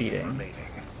cheating.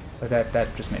 Like,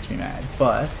 that just makes me mad.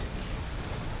 But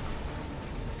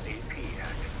AP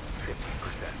at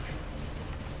 50%.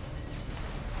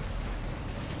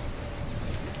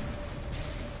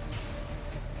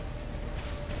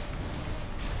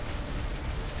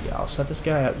 yeah, I'll set this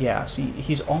guy up. Yeah, see,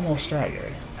 he's almost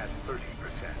staggered. At 30%.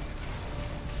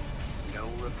 No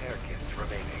repair kits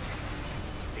remaining.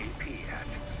 AP at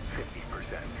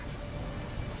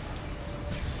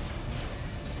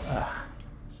 50%.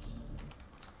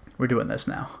 We're doing this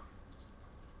now.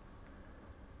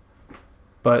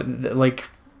 But, like,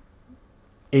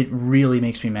 it really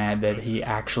makes me mad that he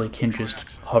actually can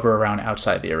just hover around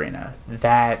outside the arena.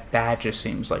 That just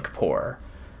seems like poor.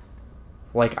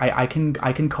 Like, I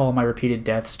can call my repeated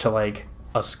deaths to, like,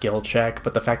 a skill check,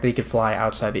 but the fact that he could fly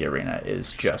outside the arena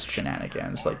is just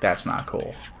shenanigans. Like, that's not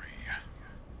cool.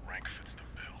 Rank fits the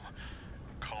bill.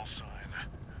 Call sign.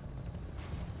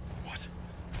 What?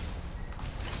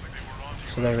 Looks like they were on to you.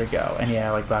 So there we go. And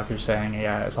yeah, like Baku's saying,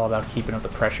 yeah, it's all about keeping up the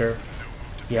pressure.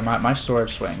 Yeah, my sword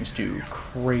swings do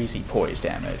crazy poise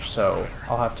damage, so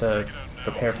I'll have to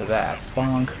prepare for that.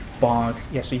 Bonk, bonk.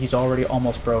 Yeah, see, he's already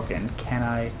almost broken. Can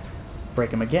I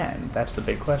break him again? That's the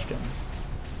big question.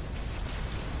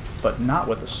 But not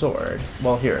with the sword.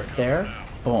 Well, here, there,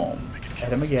 boom. Hit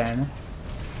him again.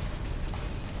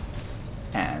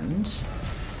 And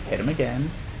hit him again.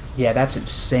 Yeah, that's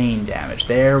insane damage.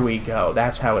 There we go.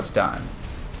 That's how it's done.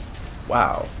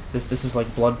 Wow. This is like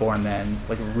Bloodborne then.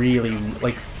 Like really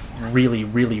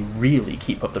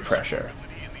keep up the pressure.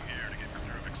 In the air to get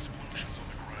clear of explosions on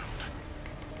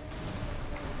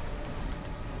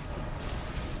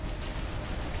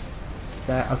the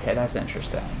ground. Okay, that's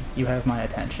interesting. You have my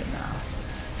attention now.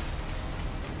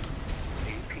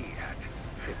 AP at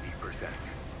 50%.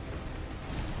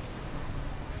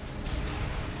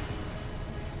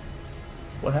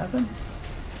 What happened?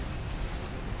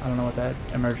 I don't know what that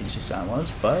emergency sound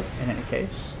was, but in any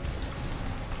case,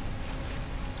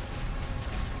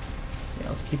 yeah,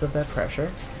 let's keep up that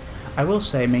pressure. I will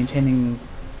say maintaining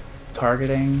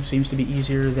targeting seems to be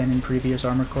easier than in previous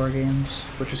Armored Core games,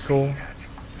 which is cool.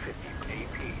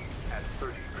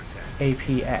 AP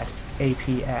at.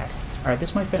 Alright,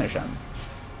 this might finish him.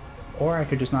 Or I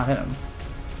could just not hit him.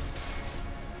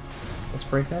 Let's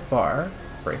break that bar.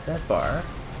 Break that bar.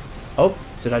 Oh,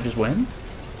 did I just win?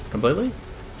 Completely?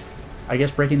 I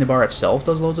guess breaking the bar itself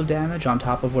does loads of damage on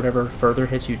top of whatever further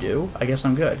hits you do. I guess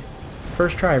I'm good.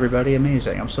 First try, everybody.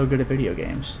 Amazing. I'm so good at video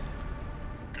games.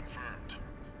 Confirmed.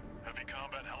 Heavy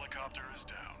combat helicopter is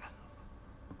down.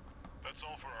 That's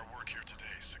all for our work here today,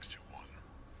 621.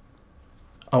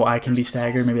 Oh, I can be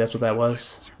staggered. Maybe that's what that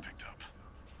was. You picked up.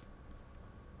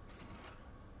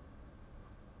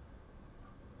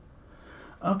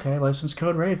 Okay, license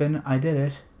code Raven. I did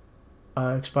it.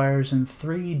 Expires in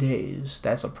 3 days.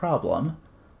 That's a problem.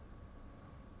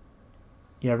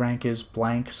 Yeah, rank is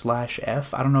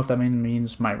blank/F. I don't know if that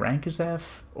means my rank is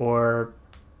F, or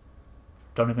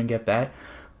don't even get that.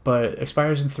 But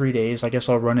expires in 3 days. I guess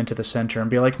I'll run into the center and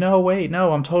be like, no, wait,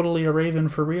 no, I'm totally a Raven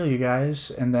for real, you guys.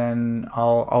 And then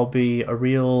I'll be a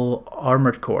real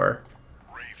Armored Core.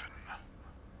 Raven.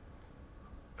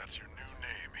 That's your new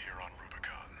name here on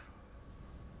Rubicon.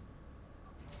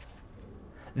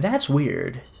 That's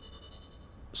weird.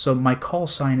 So my call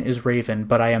sign is Raven,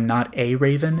 but I am not a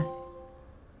Raven?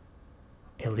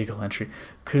 Illegal entry.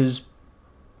 Because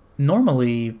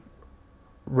normally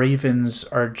Ravens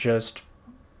are just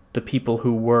the people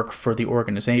who work for the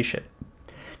organization.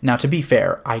 Now, to be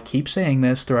fair, I keep saying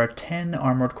this, there are 10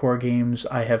 Armored Core games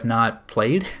I have not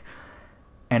played,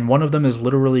 and one of them is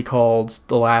literally called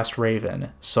The Last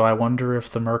Raven, so I wonder if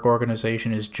the Merc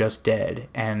organization is just dead,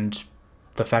 and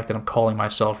the fact that I'm calling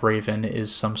myself Raven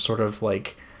is some sort of,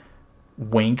 like,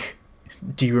 wink.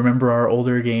 Do you remember our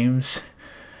older games?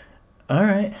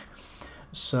 Alright.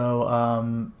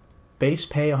 So, base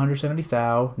pay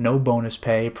 170,000, no bonus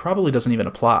pay, probably doesn't even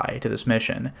apply to this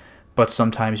mission, but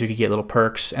sometimes you could get little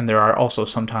perks, and there are also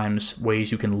sometimes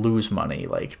ways you can lose money,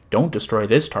 like, don't destroy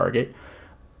this target.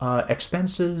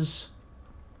 Expenses,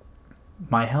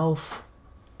 my health,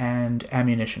 and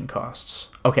ammunition costs.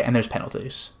 Okay, and there's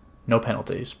penalties. No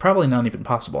penalties. Probably not even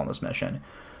possible on this mission.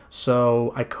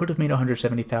 So I could have made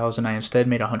 170,000. I instead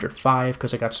made 105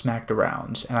 because I got smacked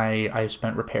around, and I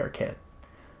spent repair kit.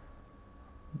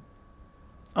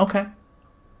 Okay.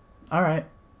 Alright.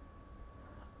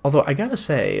 Although, I gotta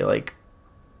say, like...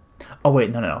 Oh,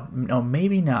 wait, no,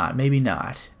 maybe not,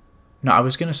 No, I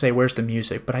was gonna say, where's the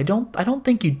music? But I don't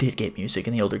think you did get music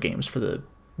in the older games for the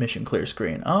mission clear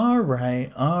screen.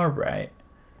 Alright.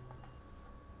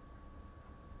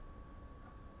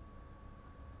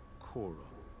 Coral,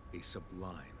 a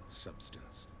sublime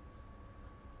substance.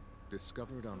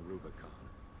 Discovered on Rubicon,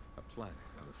 a planet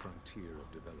on the frontier of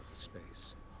developed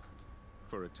space.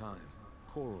 For a time,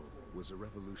 coral was a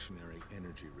revolutionary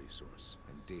energy resource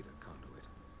and data conduit,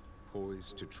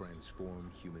 poised to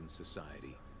transform human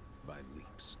society by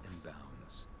leaps and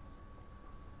bounds.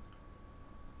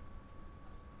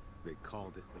 They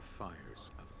called it the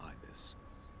Fires of Ibis,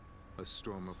 a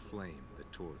storm of flame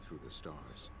that tore through the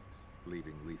stars,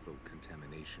 leaving lethal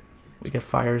contamination in its We get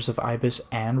Fires of Ibis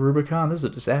and Rubicon? This is a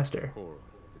disaster. Coral,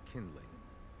 the kindling,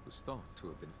 was thought to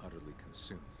have been utterly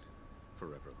consumed,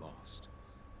 forever lost.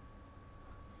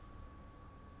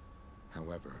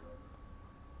 However,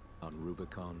 on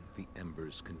Rubicon, the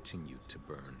embers continued to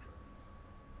burn.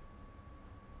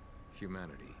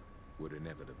 Humanity would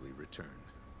inevitably return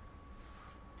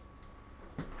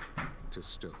to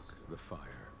stoke the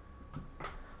fire.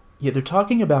 Yeah, they're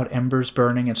talking about embers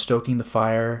burning and stoking the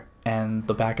fire, and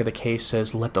the back of the case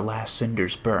says, let the last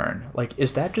cinders burn. Like,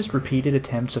 is that just repeated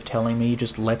attempts of telling me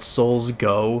just let souls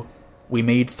go? We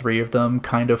made 3 of them,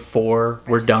 kind of 4,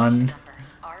 we're done.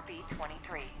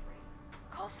 RB23.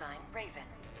 Call sign Raven.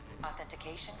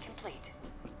 Authentication complete.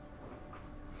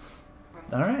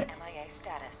 Alright. MIA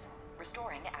status.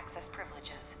 Restoring access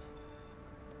privileges.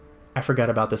 I forgot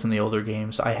about this in the older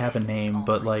games. I have a name,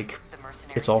 but like,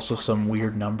 it's also some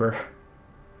weird number.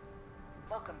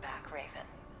 Welcome back, Raven.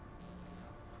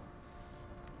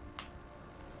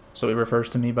 So he refers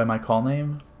to me by my call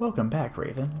name? Welcome back,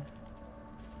 Raven.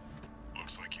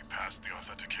 Looks like you passed the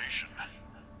authentication.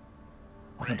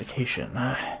 Authentication.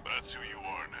 That's who you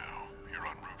are now. You're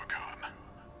on Rubicon.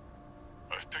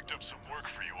 I've picked up some work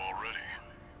for you already.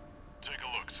 Take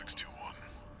a look, 621.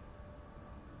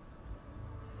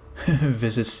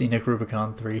 Visit Scenic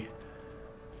Rubicon 3.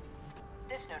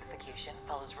 This notification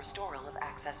follows restoral of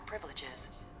access privileges.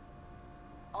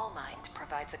 Allmind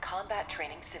provides a combat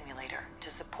training simulator to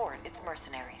support its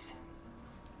mercenaries.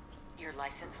 Your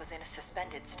license was in a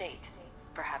suspended state.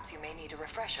 Perhaps you may need a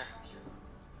refresher.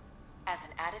 As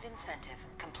an added incentive,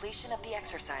 completion of the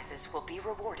exercises will be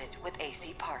rewarded with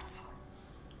AC parts.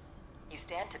 You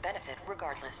stand to benefit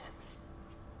regardless.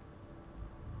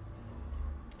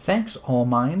 Thanks,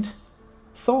 Allmind.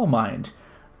 Thalmind.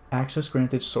 Access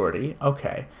granted sortie.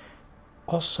 Okay.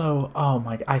 Also, oh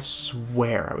my, I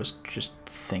swear I was just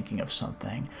thinking of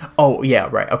something. Oh, yeah,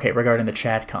 right. Okay, regarding the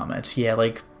chat comments. Yeah,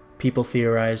 like, people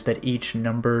theorize that each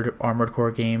numbered Armored Core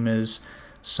game is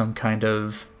some kind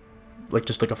of, like,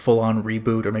 just like a full-on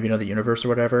reboot or maybe another universe or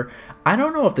whatever. I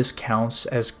don't know if this counts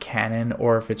as canon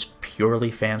or if it's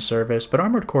purely fan service, but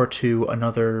Armored Core 2,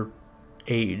 Another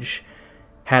Age,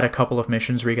 had a couple of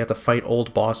missions where you got to fight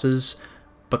old bosses,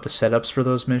 but the setups for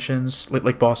those missions,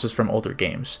 like bosses from older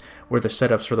games, where the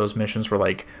setups for those missions were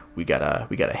like, we got a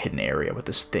hidden area with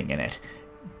this thing in it.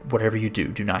 Whatever you do,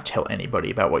 do not tell anybody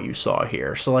about what you saw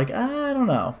here. So like, I don't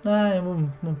know,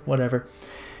 whatever.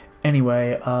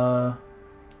 Anyway,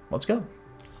 let's go.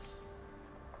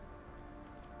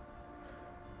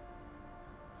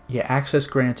 Yeah, access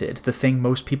granted. The thing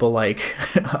most people like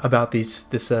about this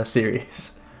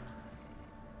series.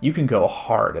 You can go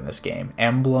hard in this game.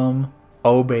 Emblem,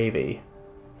 oh baby.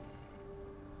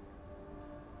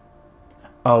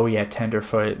 Oh yeah,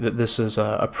 Tenderfoot. This is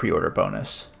a pre-order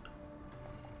bonus.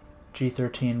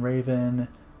 G13 Raven.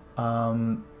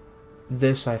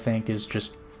 This, I think, is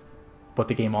just what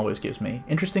the game always gives me.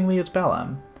 Interestingly, it's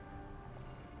Balam.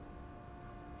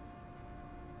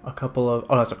 A couple of...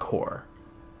 Oh, that's a core.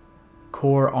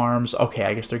 Core, arms. Okay,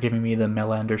 I guess they're giving me the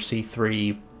Melander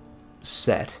C3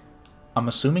 set. I'm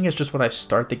assuming it's just what I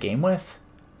start the game with,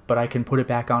 but I can put it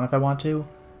back on if I want to.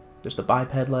 There's the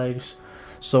biped legs,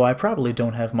 so I probably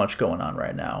don't have much going on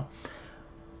right now.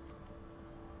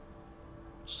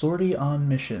 Sortie on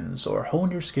missions, or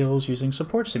hone your skills using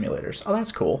support simulators. Oh,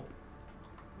 that's cool.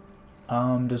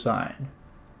 Design.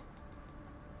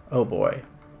 Oh boy.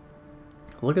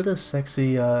 Look at this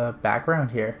sexy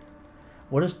background here.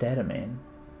 What does data mean?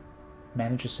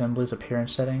 Manage assemblies,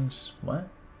 appearance settings. What?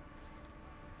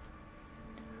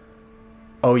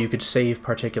 Oh, you could save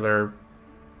particular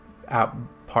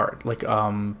part, like,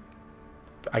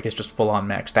 I guess just full-on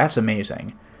mechs. That's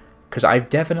amazing. Because I've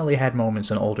definitely had moments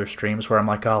in older streams where I'm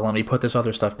like, oh, let me put this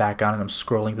other stuff back on, and I'm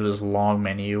scrolling through this long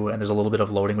menu, and there's a little bit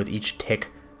of loading with each tick,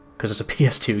 because it's a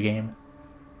PS2 game.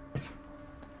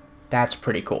 That's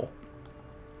pretty cool.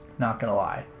 Not gonna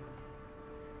lie.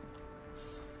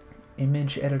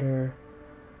 Image editor.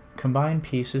 Combine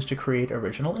pieces to create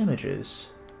original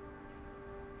images.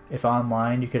 If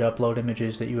online, you could upload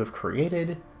images that you have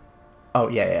created. Oh,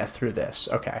 yeah, through this.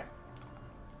 Okay.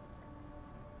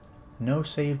 No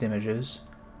saved images.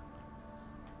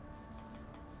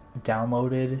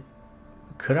 Downloaded.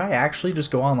 Could I actually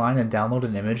just go online and download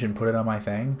an image and put it on my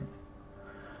thing?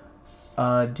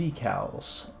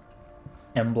 Decals.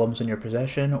 Emblems in your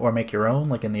possession, or make your own,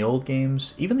 like in the old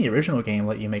games. Even the original game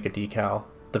let you make a decal.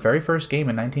 The very first game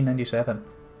in 1997.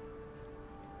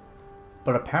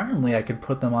 but apparently I could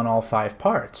put them on all 5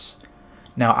 parts.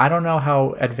 Now, I don't know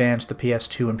how advanced the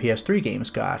PS2 and PS3 games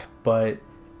got, but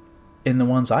in the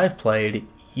ones I've played,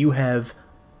 you have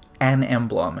an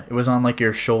emblem. It was on like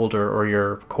your shoulder or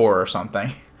your core or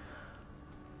something.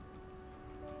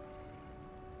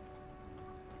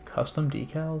 Custom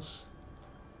decals?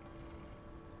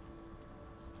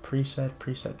 Preset,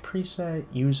 preset, preset,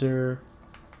 user.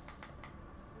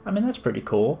 I mean, that's pretty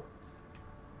cool.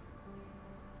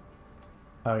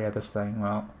 Oh yeah, this thing,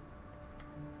 well.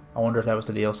 I wonder if that was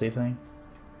the DLC thing.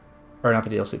 Or not the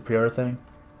DLC, pre-order thing.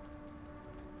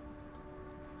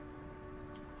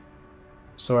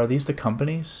 So are these the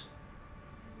companies?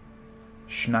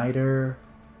 Schneider,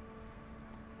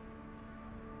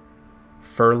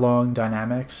 Furlong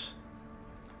Dynamics,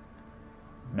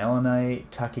 Melanite,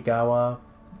 Takigawa,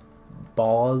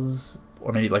 Boss,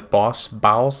 or maybe like Boss,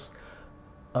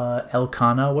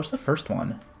 Elkana. What's the first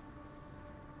one?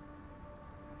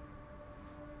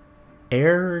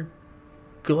 Air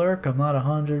Glurk, I'm not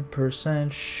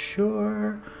 100%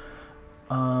 sure.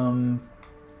 Alright,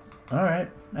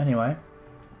 anyway.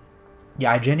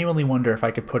 Yeah, I genuinely wonder if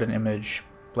I could put an image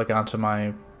like onto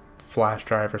my flash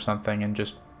drive or something and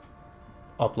just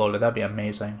upload it. That'd be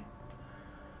amazing.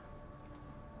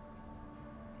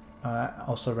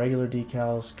 Also regular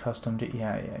decals, custom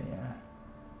yeah.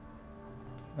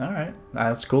 Alright,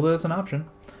 that's cool that it's an option.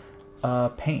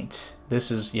 Paint.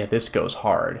 This goes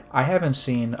hard. I haven't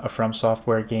seen a From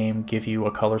Software game give you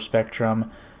a color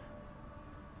spectrum.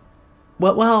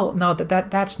 Well, no,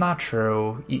 that's not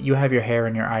true. You have your hair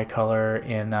and your eye color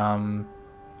in,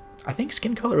 I think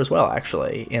skin color as well,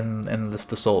 actually, in the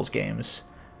Souls games.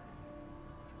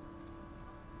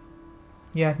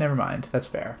 Yeah, never mind. That's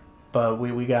fair. But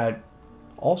we got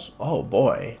also, oh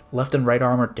boy, left and right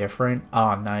armor different.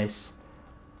 Oh, nice.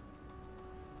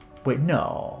 Wait,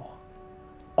 no.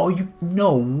 Oh,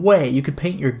 no way. You could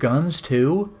paint your guns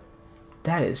too?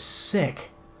 That is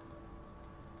sick.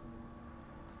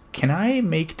 Can I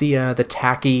make the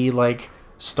tacky, like,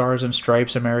 Stars and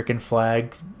Stripes American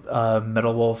flag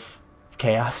Metal Wolf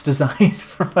Chaos design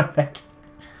for my mech?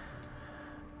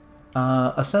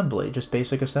 Assembly. Just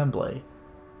basic assembly.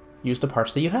 Use the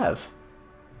parts that you have.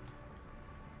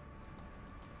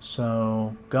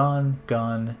 So,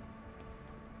 gun.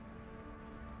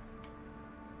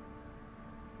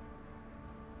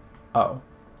 Oh.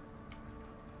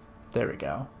 There we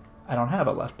go. I don't have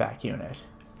a left back unit.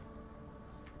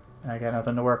 And I got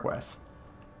nothing to work with.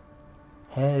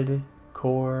 Head,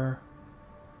 core,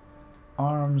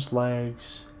 arms,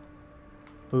 legs,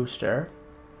 booster,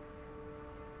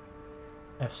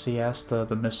 FCS,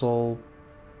 the missile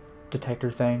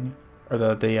detector thing, or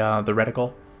the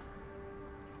reticle,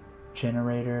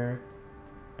 generator,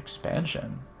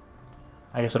 expansion.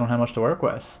 I guess I don't have much to work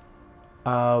with.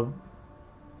 I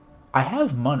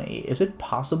have money. Is it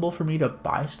possible for me to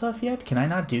buy stuff yet? Can I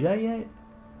not do that yet?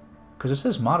 Because it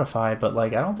says modify, but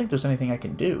like I don't think there's anything I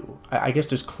can do. I guess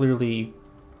there's clearly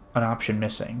an option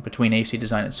missing between AC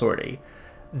Design and Sortie.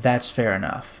 That's fair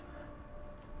enough.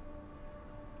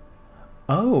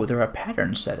 Oh, there are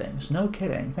pattern settings. No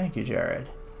kidding. Thank you, Jared.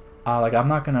 Like I'm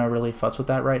not gonna really futz with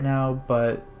that right now,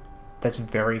 but that's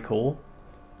very cool.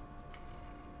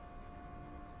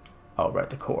 Oh, right,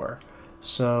 the core.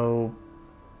 So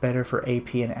better for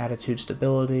AP and attitude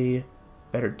stability.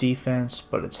 Better defense,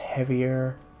 but it's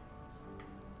heavier.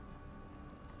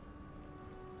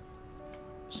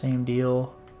 Same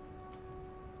deal.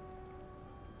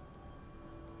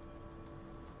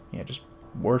 Yeah, just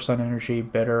worse on energy,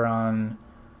 better on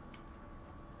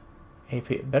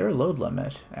AP, better load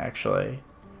limit, actually.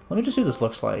 Let me just see what this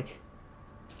looks like.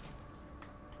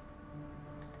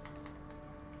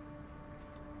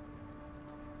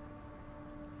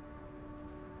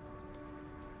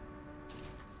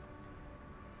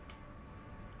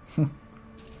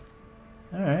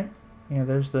 Alright. Yeah,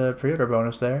 there's the pre-order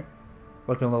bonus there.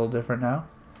 Looking a little different now.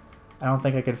 I don't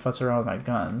think I could futz around with my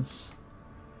guns.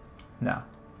 No.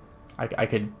 I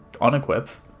could unequip.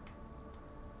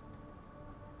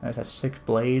 There's that 6th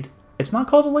blade. It's not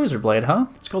called a laser blade, huh?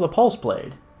 It's called a pulse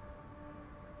blade.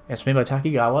 It's made by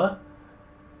Takigawa.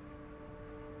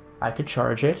 I could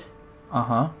charge it.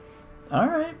 Uh-huh.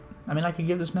 Alright. I mean, I could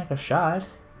give this mech a shot.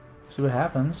 See what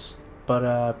happens.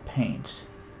 But, paint.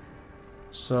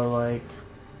 So, like...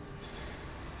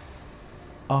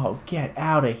 Oh, get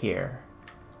out of here.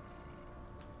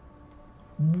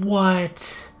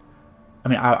 What? I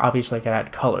mean, obviously I could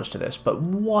add colors to this, but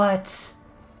what?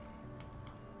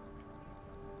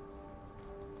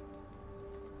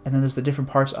 And then there's the different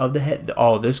parts of the head.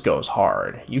 Oh, this goes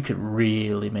hard. You could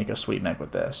really make a sweet mech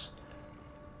with this.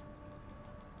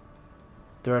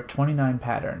 There are 29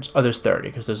 patterns. Oh, there's 30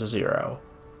 because there's a 0.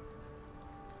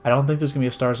 I don't think there's going to be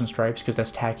a Stars and Stripes because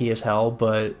that's tacky as hell,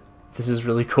 but this is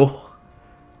really cool.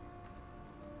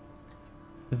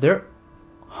 There...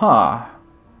 Huh.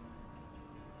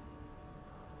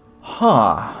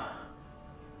 Huh.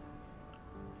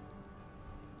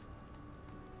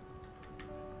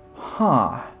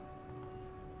 Huh.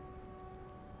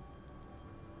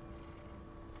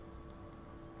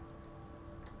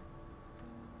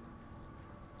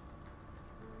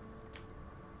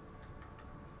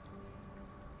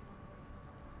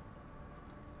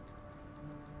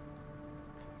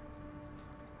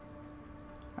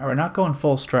 We're not going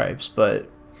full stripes, but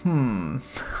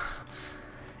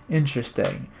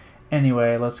interesting.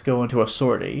 Anyway, let's go into a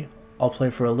sortie. I'll play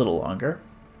for a little longer.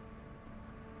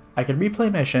 I can replay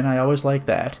mission, I always like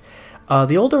that.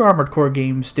 The older Armored Core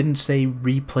games didn't say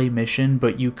replay mission,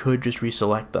 but you could just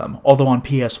reselect them. Although on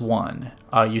PS1,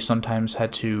 you sometimes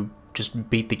had to just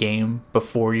beat the game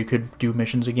before you could do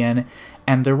missions again.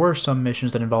 And there were some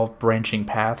missions that involved branching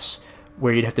paths,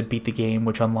 where you'd have to beat the game,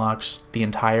 which unlocks the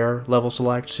entire level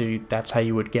select, so that's how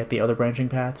you would get the other branching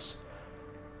paths.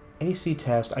 AC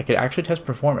test, I could actually test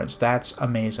performance, that's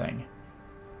amazing.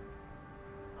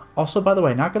 Also, by the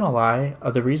way, not gonna lie,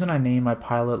 the reason I named my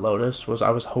pilot Lotus was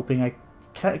I was hoping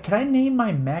can I name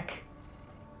my mech?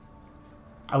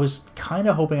 I was kind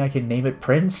of hoping I could name it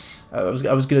Prince. I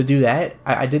was gonna do that.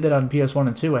 I did that on PS1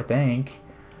 and 2, I think.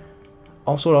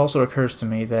 Also, it also occurs to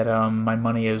me that my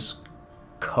money is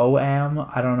Coam.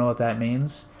 I don't know what that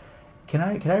means. Can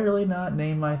I really not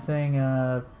name my thing?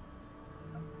 Well,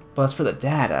 that's for the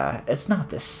data. It's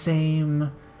not the same.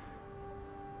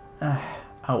 Oh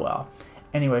well.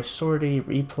 Anyway, sortie,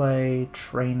 replay,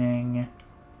 training.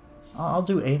 I'll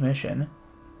do a mission.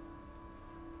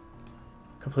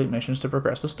 Complete missions to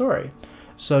progress the story.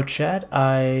 So chat,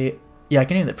 I can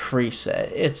name the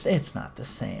preset. It's not the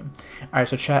same. Alright,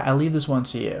 so chat, I leave this one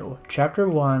to you. Chapter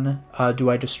 1, do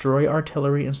I destroy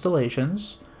artillery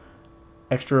installations?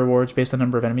 Extra rewards based on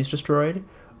number of enemies destroyed.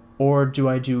 Or do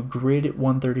I do grid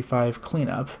 135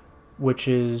 cleanup, which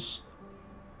is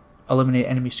eliminate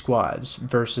enemy squads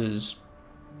versus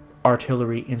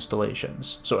artillery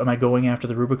installations. So am I going after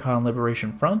the Rubicon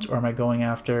Liberation Front, or am I going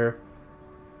after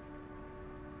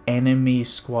enemy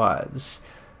squads?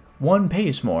 One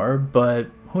pays more, but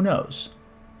who knows?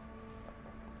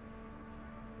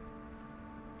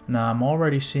 Now, I'm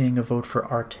already seeing a vote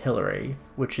for artillery,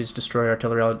 which is destroy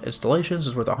artillery installations,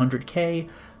 is worth 100k.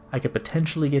 I could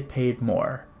potentially get paid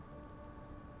more.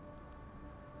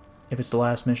 If it's the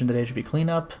last mission today, it should be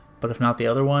cleanup, but if not the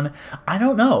other one, I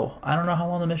don't know. I don't know how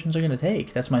long the missions are going to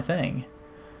take. That's my thing.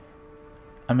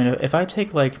 I mean, if I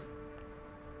take like,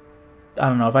 I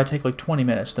don't know, if I take like 20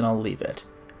 minutes, then I'll leave it.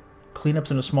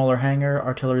 Cleanups in a smaller hangar,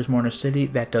 artillery's more in a city,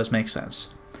 that does make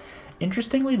sense.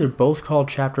 Interestingly, they're both called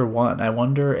Chapter 1. I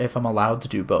wonder if I'm allowed to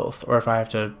do both, or if I have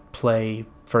to play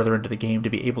further into the game to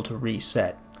be able to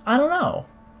reset. I don't know.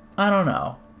 I don't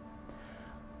know.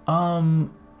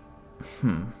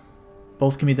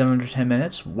 Both can be done under 10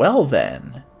 minutes? Well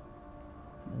then.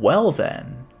 Well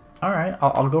then. Alright,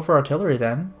 I'll go for artillery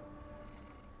then.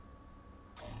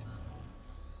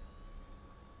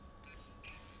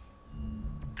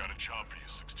 Got a job for you,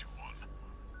 621.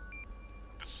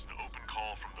 This is an open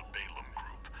call from the Balaam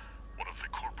Group, one of the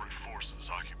corporate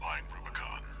forces occupying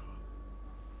Rubicon.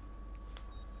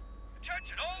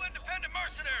 Attention, all independent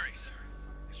mercenaries!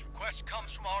 This request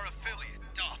comes from our affiliate,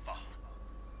 DAFA.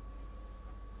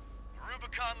 The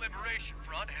Rubicon Liberation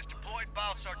Front has deployed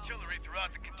Baus artillery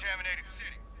throughout the contaminated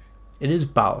city. It is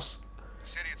Baus. The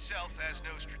city itself has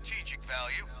no strategic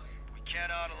value. We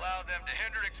cannot allow them to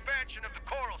hinder expansion of the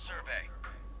Coral Survey.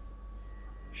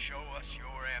 Show us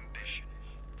your ambition.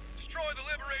 Destroy the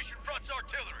Liberation Front's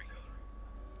artillery.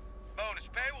 Bonus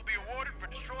pay will be awarded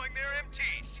for destroying their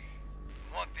MTs.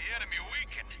 We want the enemy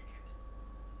weakened.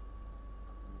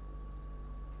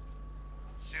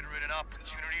 Consider it an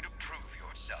opportunity to prove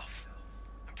yourself.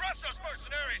 Impress us,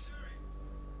 mercenaries!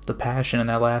 The passion in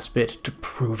that last bit, to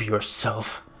prove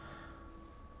yourself.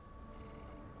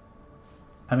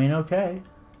 I mean, okay.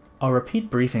 I'll repeat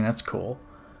briefing, that's cool.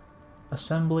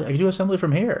 Assembly, I can do assembly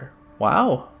from here.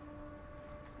 Wow.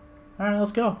 Alright,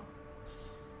 let's go.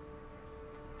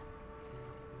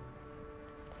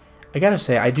 I gotta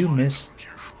say, I do miss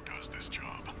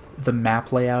the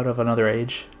map layout of Another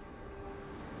Age.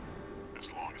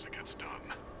 As long as it gets done.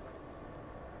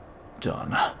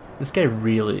 Done. This guy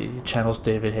really channels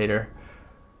David Hayter.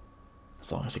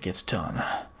 As long as it gets done.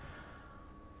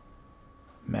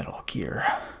 Metal Gear.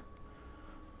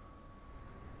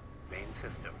 Main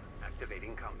system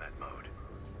activating combat mode.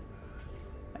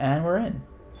 And we're in.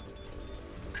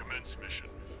 Commence mission.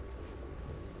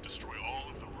 Destroy all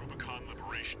of the Rubicon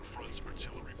Liberation Front's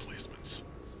artillery placements.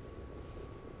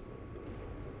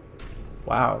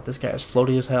 Wow, this guy's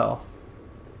floaty as hell.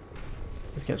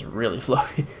 This guy's really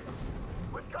floaty.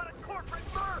 We've got a corporate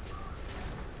merc!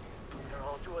 They're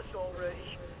all to us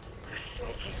already. The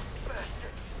sneaky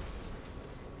bastard.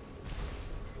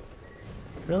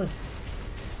 Really?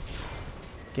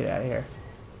 Get out of here.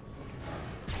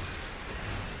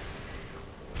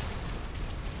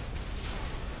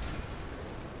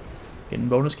 Getting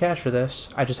bonus cash for this.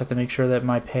 I just have to make sure that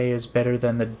my pay is better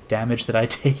than the damage that I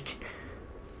take.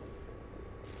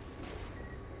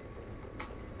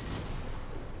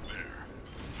 There.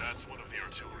 That's one of the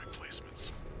artillery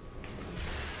placements.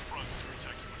 The front is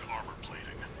protected with armor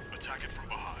plating. Attack it from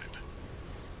behind.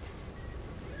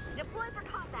 Deploy for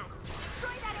combat.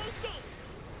 Destroy that AC.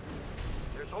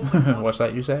 There's only one. What's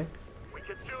that you say? We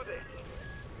can do this.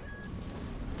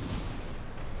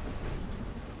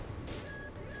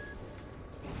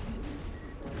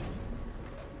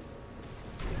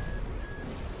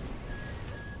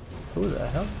 Who the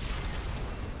hell?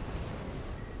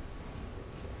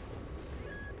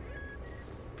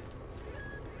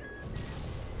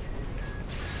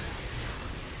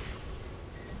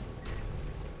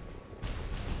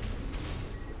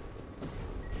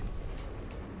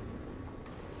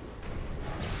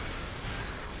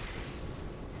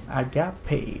 I got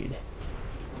paid.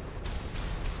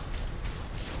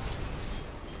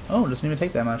 Oh, it doesn't even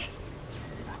take that much.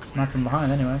 Not from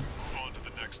behind, anyway. Move on to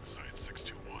the next site,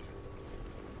 621.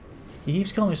 He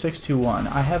keeps calling me 621.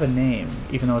 I have a name,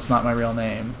 even though it's not my real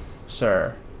name,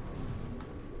 sir.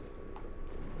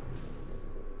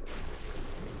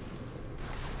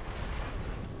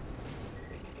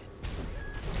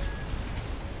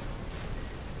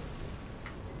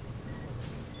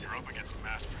 You're up against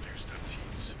mass-produced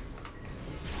MTs.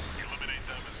 Eliminate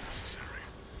them as necessary.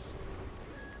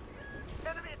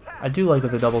 Enemy attack! I do like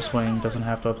that the double swing doesn't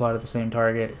have to apply to the same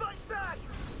target. Fight back!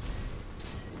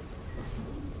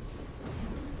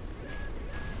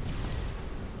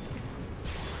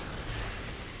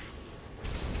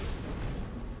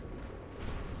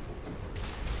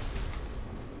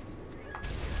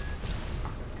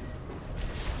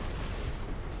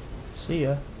 See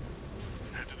ya.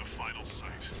 Head to the final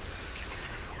site. Keep up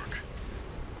the good work.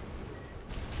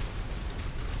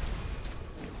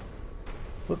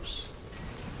 Whoops.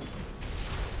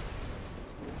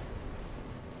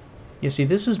 You see,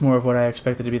 this is more of what I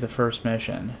expected to be the first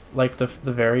mission. Like the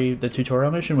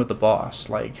tutorial mission with the boss.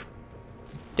 Like,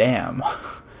 damn.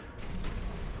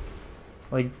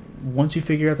 Like, once you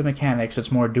figure out the mechanics,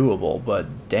 it's more doable,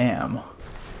 but damn.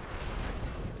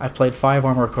 I've played 5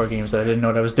 Armored Core games that I didn't know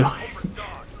what I was doing.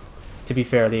 To be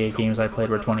fair, the 8 games I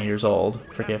played were 20 years old.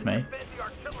 Forgive me. Defend the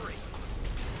artillery.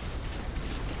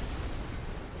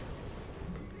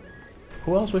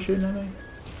 Who else was shooting at me?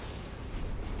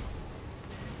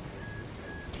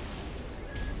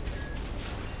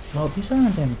 Well, these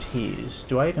aren't MTs.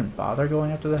 Do I even bother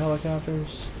going after the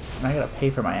helicopters? And I gotta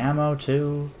pay for my ammo,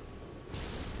 too.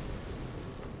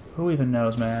 Who even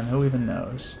knows, man? Who even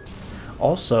knows?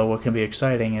 Also, what can be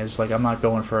exciting is, like, I'm not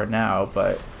going for it now,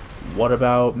 but what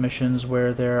about missions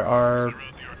where there are, Clear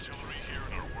out the artillery here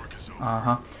and our work is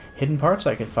over. hidden parts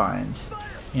I could find?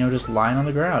 You know, just lying on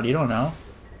the ground. You don't know.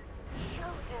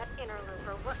 Show that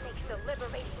interloper what makes the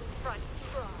Liberation Front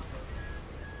strong.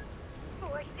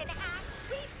 Force and act,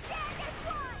 we stand as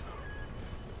one!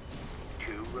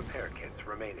 2 repair kits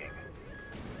remaining.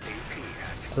 AP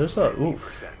at There's a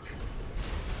oof. 50%.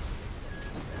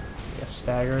 Yeah,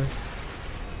 stagger.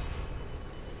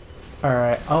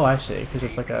 Alright, oh I see, because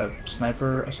it's like a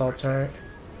sniper assault turret.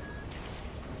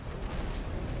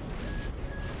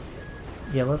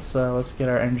 Yeah, let's get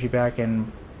our energy back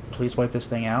and please wipe this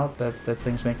thing out. That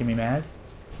thing's making me mad.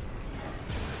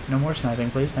 No more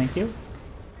sniping, please, thank you.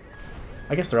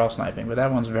 I guess they're all sniping, but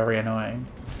that one's very annoying.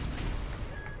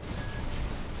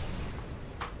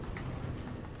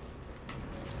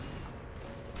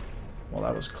 Well,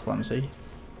 that was clumsy.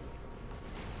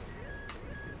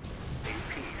 AP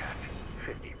at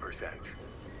 50%.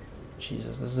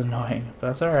 Jesus, this is annoying, but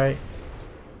that's alright.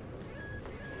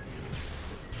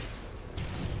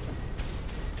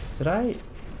 Did I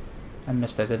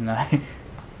missed it, didn't I?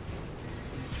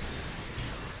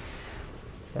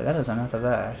 Yeah, that is enough of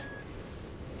that.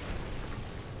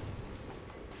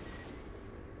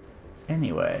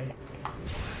 Anyway.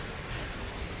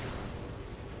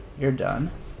 You're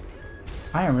done.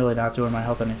 I am really not doing my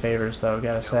health any favors, though,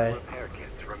 gotta say. Repair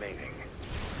kits remaining.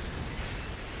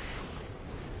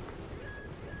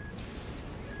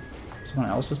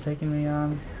 Someone else is taking me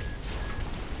on?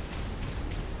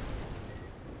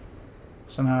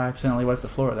 Somehow I accidentally wiped the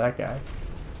floor with that guy.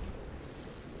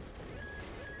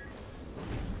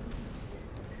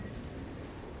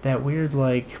 That weird,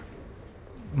 like,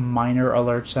 minor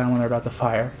alert sound when they're about to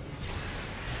fire.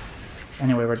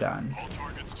 Anyway, we're done. All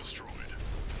targets destroyed.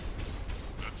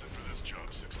 That's it for this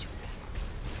job,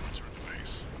 621. Return to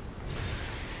base.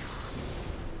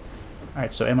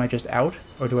 Alright, so am I just out,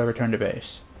 or do I return to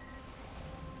base?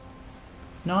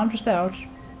 No, I'm just out.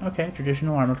 Okay,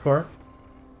 traditional Armored Core.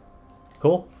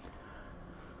 Cool.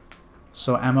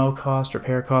 So ammo cost,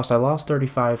 repair cost, I lost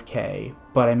 35k,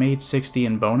 but I made 60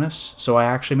 in bonus, so I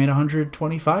actually made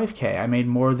 125k. I made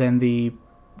more than the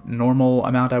normal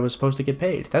amount I was supposed to get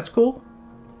paid. That's cool.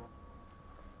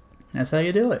 That's how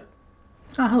you do it.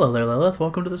 Ah, hello there, Lilith.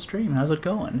 Welcome to the stream. How's it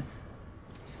going?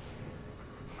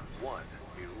 One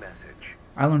new message.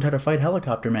 I learned how to fight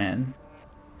Helicopter Man.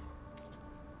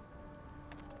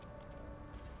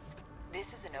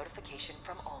 This is a notification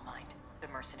from Allmind, the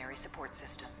mercenary support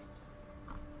system.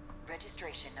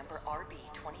 Registration number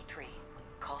RB23,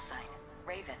 call sign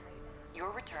Raven.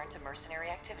 Your return to mercenary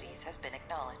activities has been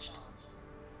acknowledged.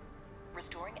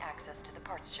 Restoring access to the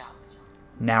parts shop.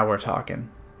 Now we're talking.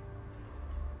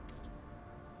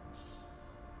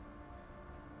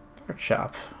 Parts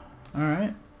shop.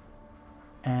 Alright.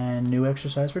 And new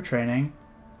exercise for training.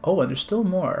 Oh, and there's still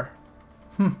more.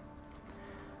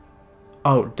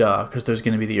 Oh, duh, because there's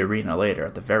going to be the arena later,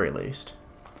 at the very least.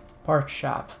 Parts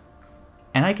shop.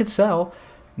 And I could sell.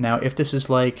 Now, if this is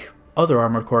like other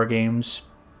Armored Core games,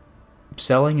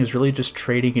 selling is really just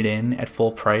trading it in at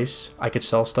full price. I could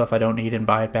sell stuff I don't need and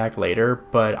buy it back later,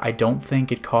 but I don't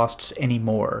think it costs any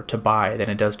more to buy than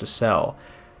it does to sell.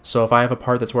 So if I have a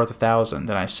part that's worth 1,000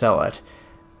 and I sell it,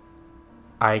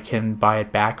 I can buy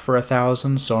it back for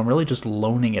 1,000, so I'm really just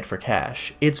loaning it for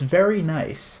cash. It's very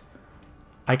nice.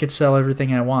 I could sell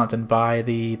everything I want and buy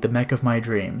the mech of my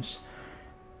dreams.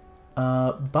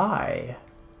 Buy.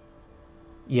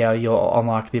 Yeah, you'll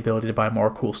unlock the ability to buy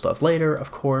more cool stuff later, of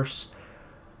course.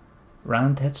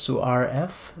 Rantetsu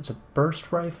RF. It's a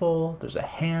burst rifle. There's a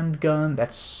handgun.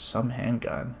 That's some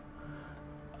handgun.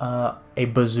 A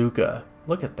bazooka.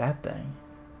 Look at that thing.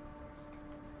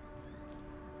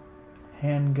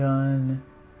 Handgun.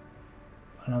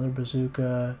 Another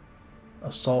bazooka.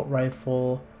 Assault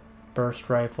rifle. Burst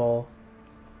rifle.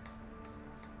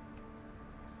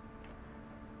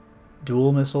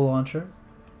 Dual missile launcher.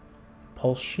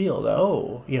 Pulse shield.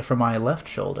 Oh, yeah, for my left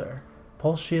shoulder.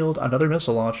 Pulse shield, another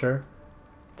missile launcher.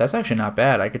 That's actually not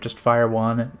bad. I could just fire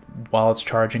one while it's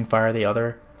charging, fire the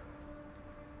other.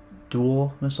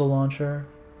 Dual missile launcher.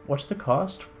 What's the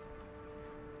cost?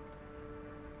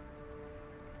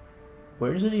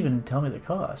 Where does it even tell me the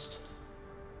cost?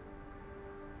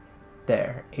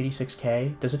 There,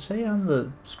 86k. Does it say on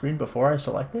the screen before I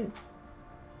select it?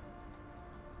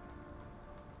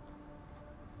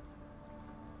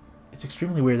 It's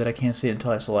extremely weird that I can't see it until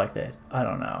I select it. I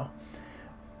don't know.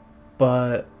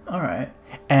 But, alright.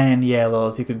 And yeah,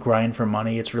 Lilith, you could grind for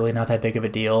money. It's really not that big of a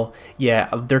deal. Yeah,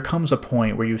 there comes a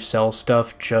point where you sell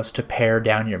stuff just to pare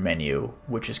down your menu,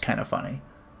 which is kind of funny.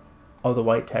 Oh, the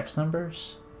white text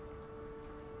numbers?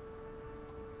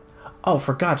 Oh,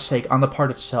 for God's sake, on the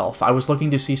part itself. I was looking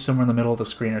to see somewhere in the middle of the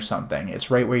screen or something. It's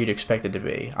right where you'd expect it to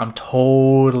be. I'm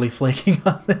totally flaking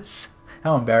on this.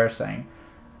 How embarrassing.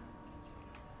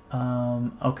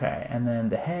 Okay, and then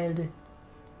the head.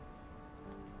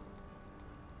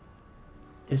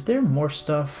 Is there more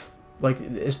stuff? Like,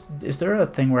 is there a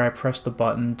thing where I press the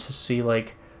button to see,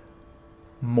 like,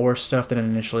 more stuff than it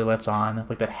initially lets on?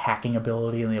 Like that hacking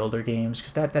ability in the older games?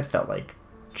 Because that felt like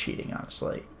cheating,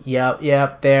 honestly.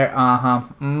 Yep, there,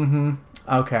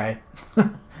 okay.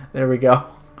 There we go.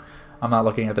 I'm not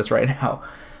looking at this right now.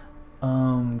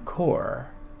 Core.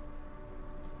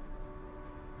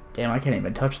 Damn, I can't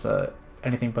even touch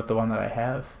anything but the one that I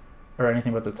have. Or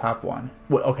anything but the top one.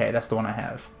 Well, okay, that's the one I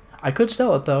have. I could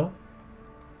sell it, though.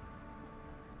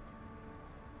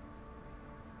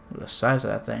 Look at the size of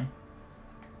that thing.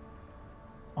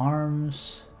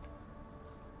 Arms.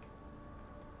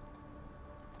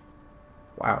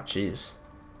 Wow, jeez.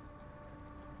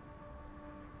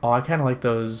 Oh, I kind of like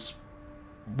those.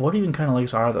 What even kind of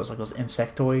legs are those? Like those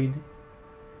insectoid?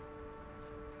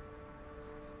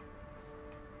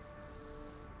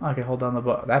 Oh, I can hold down the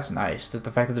button. That's nice. The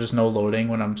fact that there's no loading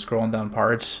when I'm scrolling down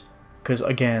parts. Because,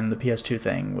 again, the PS2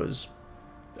 thing was...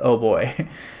 Oh, boy.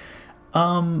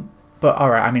 But,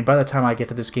 alright, I mean, by the time I get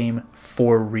to this game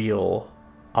for real,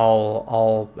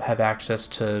 I'll have access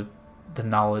to the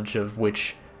knowledge of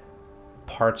which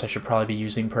parts I should probably be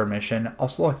using per mission. I'll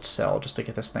select sell just to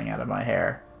get this thing out of my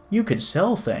hair. You can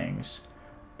sell things.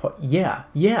 Yeah,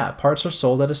 yeah, parts are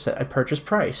sold at a purchase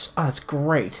price. Ah, that's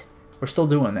great. We're still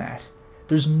doing that.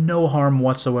 There's no harm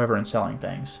whatsoever in selling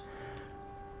things.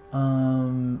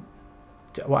 Well,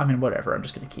 I mean, whatever. I'm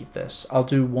just going to keep this. I'll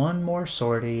do one more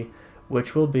sortie,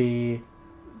 which will be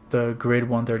the Grid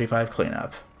 135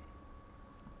 cleanup.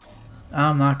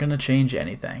 I'm not going to change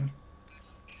anything.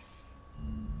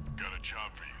 Got a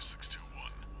job for you,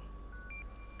 621.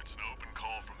 It's an open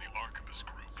call from the Arquebus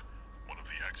Group, one of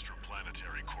the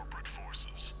extraplanetary corporate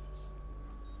forces.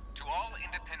 To all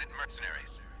independent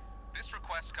mercenaries, this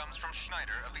request comes from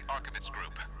Schneider of the Arquebus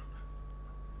Group.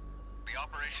 The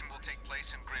operation will take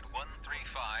place in Grid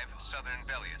 135, Southern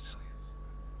Bellius.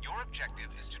 Your objective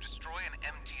is to destroy an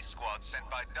MT squad sent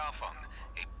by Dafeng,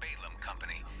 a Balaam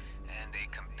company, and a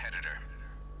competitor.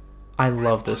 I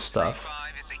love this stuff. Grid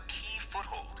 135 is a key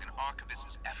foothold in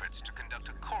Arquebus's efforts to conduct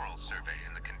a coral survey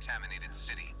in the contaminated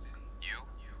city. You,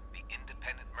 the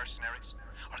independent mercenaries,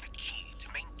 are the key to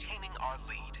maintaining our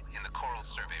lead in the coral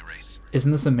survey race.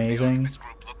 Isn't this amazing? This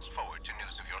group looks forward to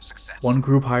news of your success. One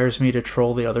group hires me to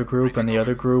troll the other group, and the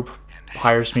other group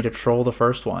hires me to troll the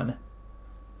first one.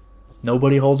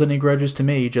 Nobody holds any grudges to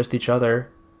me, just each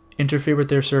other. Interfere with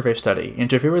their survey study.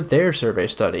 Interfere with their survey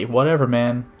study. Whatever,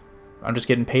 man. I'm just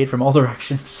getting paid from all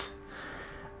directions.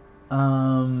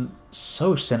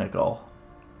 So cynical.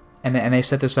 And they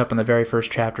set this up in the very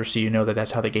first chapter, so you know that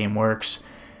that's how the game works.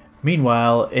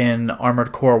 Meanwhile, in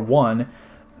Armored Core 1,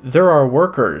 there are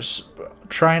workers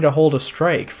trying to hold a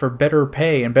strike for better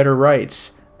pay and better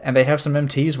rights, and they have some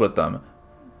MTs with them.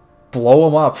 Blow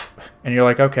them up, and you're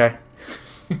like, okay,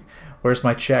 where's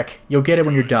my check? You'll get it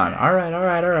when you're done. Alright,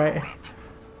 alright, alright.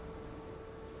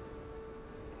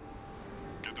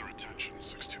 Get their attention,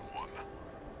 621.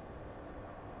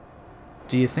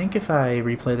 Do you think if I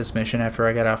replay this mission after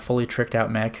I got a fully tricked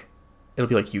out mech, it'll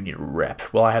be like, you need a rep,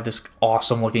 while I have this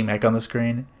awesome looking mech on the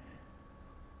screen?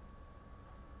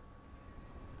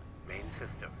 Main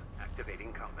system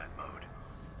activating combat mode.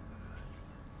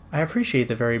 I appreciate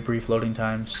the very brief loading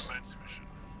times. Commence mission.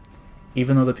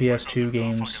 Even though the PS2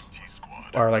 games MT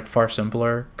squad. are like far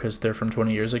simpler, because they're from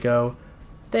 20 years ago,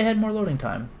 they had more loading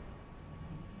time.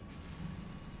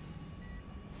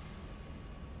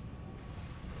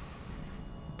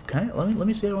 Let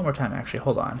me see it one more time, actually.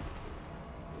 Hold on.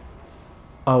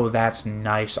 Oh, that's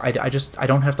nice. I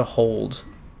don't have to hold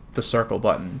the circle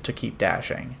button to keep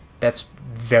dashing. That's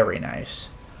very nice.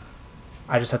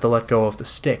 I just have to let go of the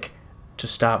stick to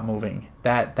stop moving.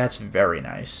 That's very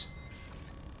nice.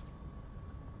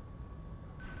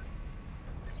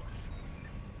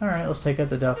 Alright, let's take out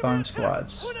the Dafeng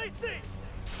squads. Looks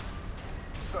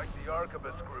like the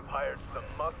Arquebus Group hired some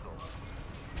muscle.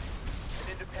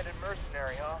 An independent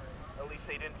mercenary, huh? At least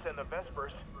they didn't send the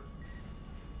Vespers.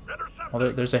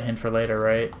 Well, there's a hint for later,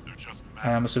 right? They're just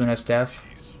I'm assuming that's death.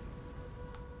 MTs.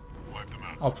 Wipe them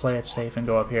out, I'll play it 621. safe and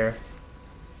go up here.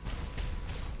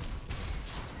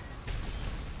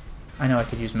 I know I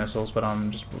could use missiles, but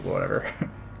I'm just whatever.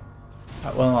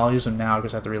 Well, I'll use them now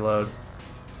because I have to reload.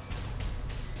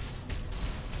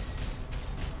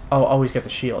 Oh, he's got the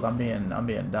shield. I'm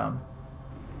being dumb.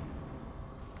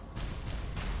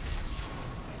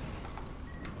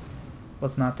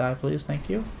 Let's not die, please. Thank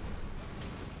you.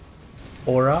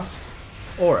 Aura.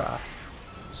 Aura.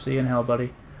 See you in hell,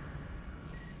 buddy.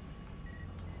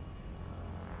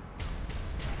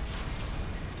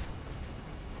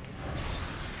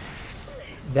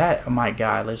 That, oh my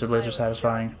god, laser blades are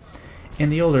satisfying. In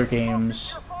the older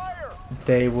games,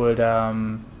 they would,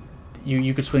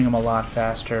 you could swing them a lot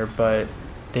faster, but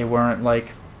they weren't,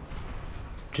 like,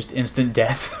 just instant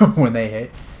death when they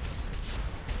hit.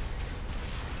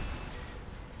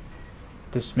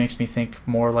 This makes me think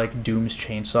more like Doom's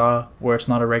chainsaw, where it's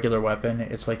not a regular weapon,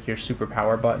 it's like your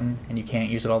superpower button, and you can't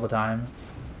use it all the time.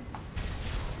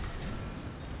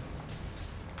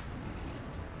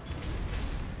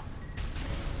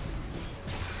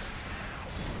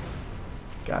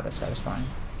 God, that's satisfying.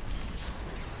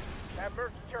 That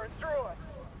merch turned through us.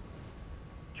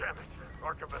 Damn it,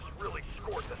 Arquebus really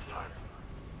scored this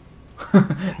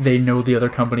time. They know the other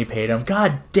company paid them.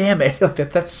 God damn it!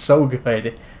 That's so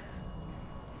good.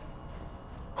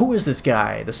 Who is this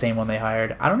guy? The same one they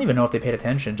hired. I don't even know if they paid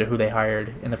attention to who they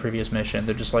hired in the previous mission.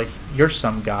 They're just like, you're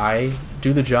some guy,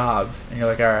 do the job. And you're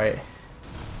like, alright.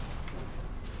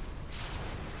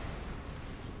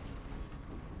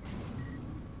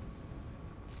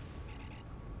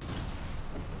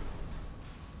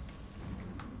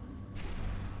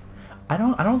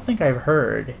 I don't think I've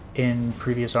heard in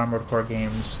previous Armored Core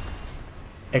games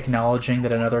acknowledging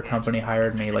that another company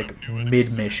hired me like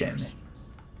mid-mission.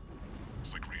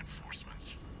 It's like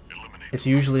reinforcements. Eliminate It's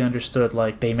usually understood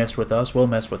like they messed with us, we'll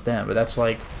mess with them. But that's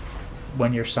like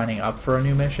when you're signing up for a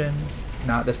new mission.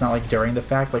 That's not like during the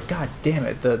fact. Like, god damn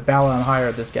it, the Balon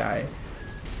hired this guy.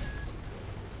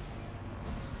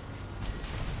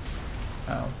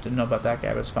 Oh, didn't know about that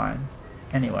guy, but it's fine.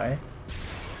 Anyway.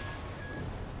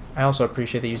 I also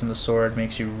appreciate that using the sword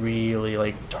makes you really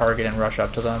like target and rush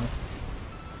up to them.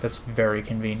 That's very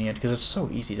convenient because it's so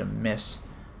easy to miss.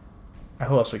 Alright,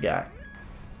 who else we got?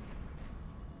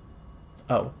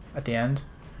 Oh, at the end?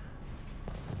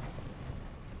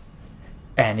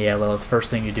 And yeah, Lilith, first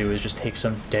thing you do is just take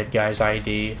some dead guy's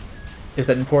ID. Is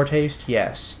that in poor taste?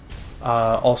 Yes.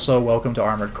 Also, welcome to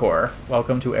Armored Core.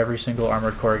 Welcome to every single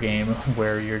Armored Core game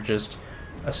where you're just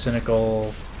a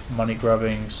cynical,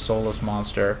 money-grubbing, soulless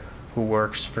monster who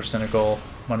works for cynical,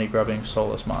 money-grubbing,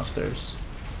 soulless monsters.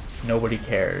 Nobody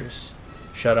cares.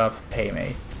 Shut up, pay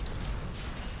me.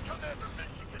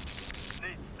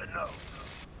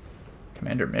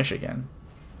 Commander Michigan.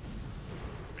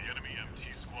 The enemy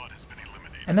MT squad has been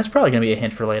eliminated. And that's probably going to be a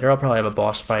hint for later. I'll probably have a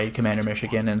boss fight, Commander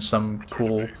Michigan, and some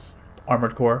cool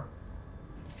Armored Core.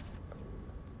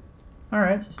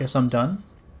 Alright, guess I'm done.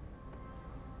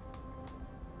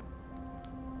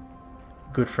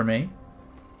 Good for me.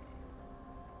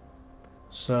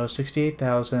 So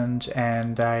 68,000,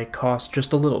 and I cost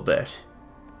just a little bit.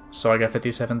 So I got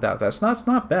 57,000. That's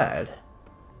not bad.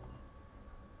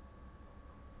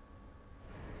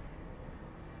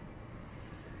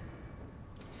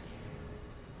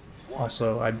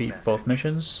 Also, I beat both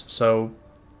missions, so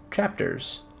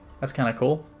chapters. That's kind of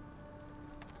cool.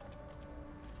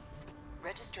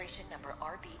 Registration number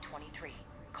RB23,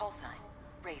 call sign,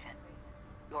 Raven.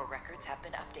 Your records have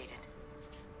been updated.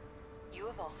 You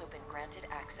have also been granted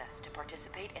access to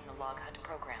participate in the log hunt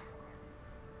program.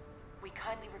 We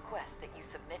kindly request that you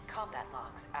submit combat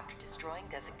logs after destroying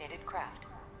designated craft.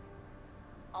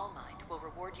 All Mind will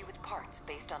reward you with parts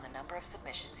based on the number of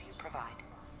submissions you provide.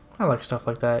 I like stuff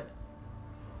like that.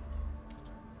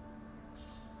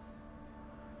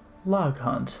 Log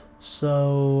hunt.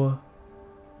 So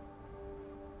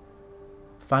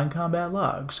find combat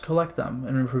logs, collect them,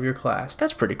 and improve your class.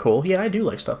 That's pretty cool. Yeah, I do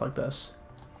like stuff like this.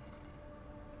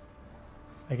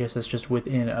 I guess that's just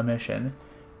within a mission.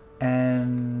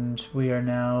 And we are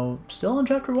now still in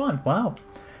Chapter 1. Wow.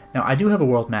 Now, I do have a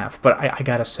world map, but I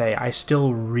gotta say, I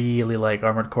still really like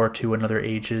Armored Core 2 Another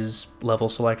Age's level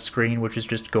select screen, which is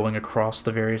just going across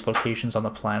the various locations on the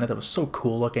planet. That was so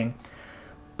cool looking.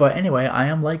 But anyway, I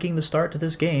am liking the start to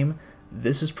this game.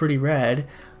 This is pretty rad,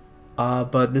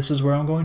 but this is where I'm going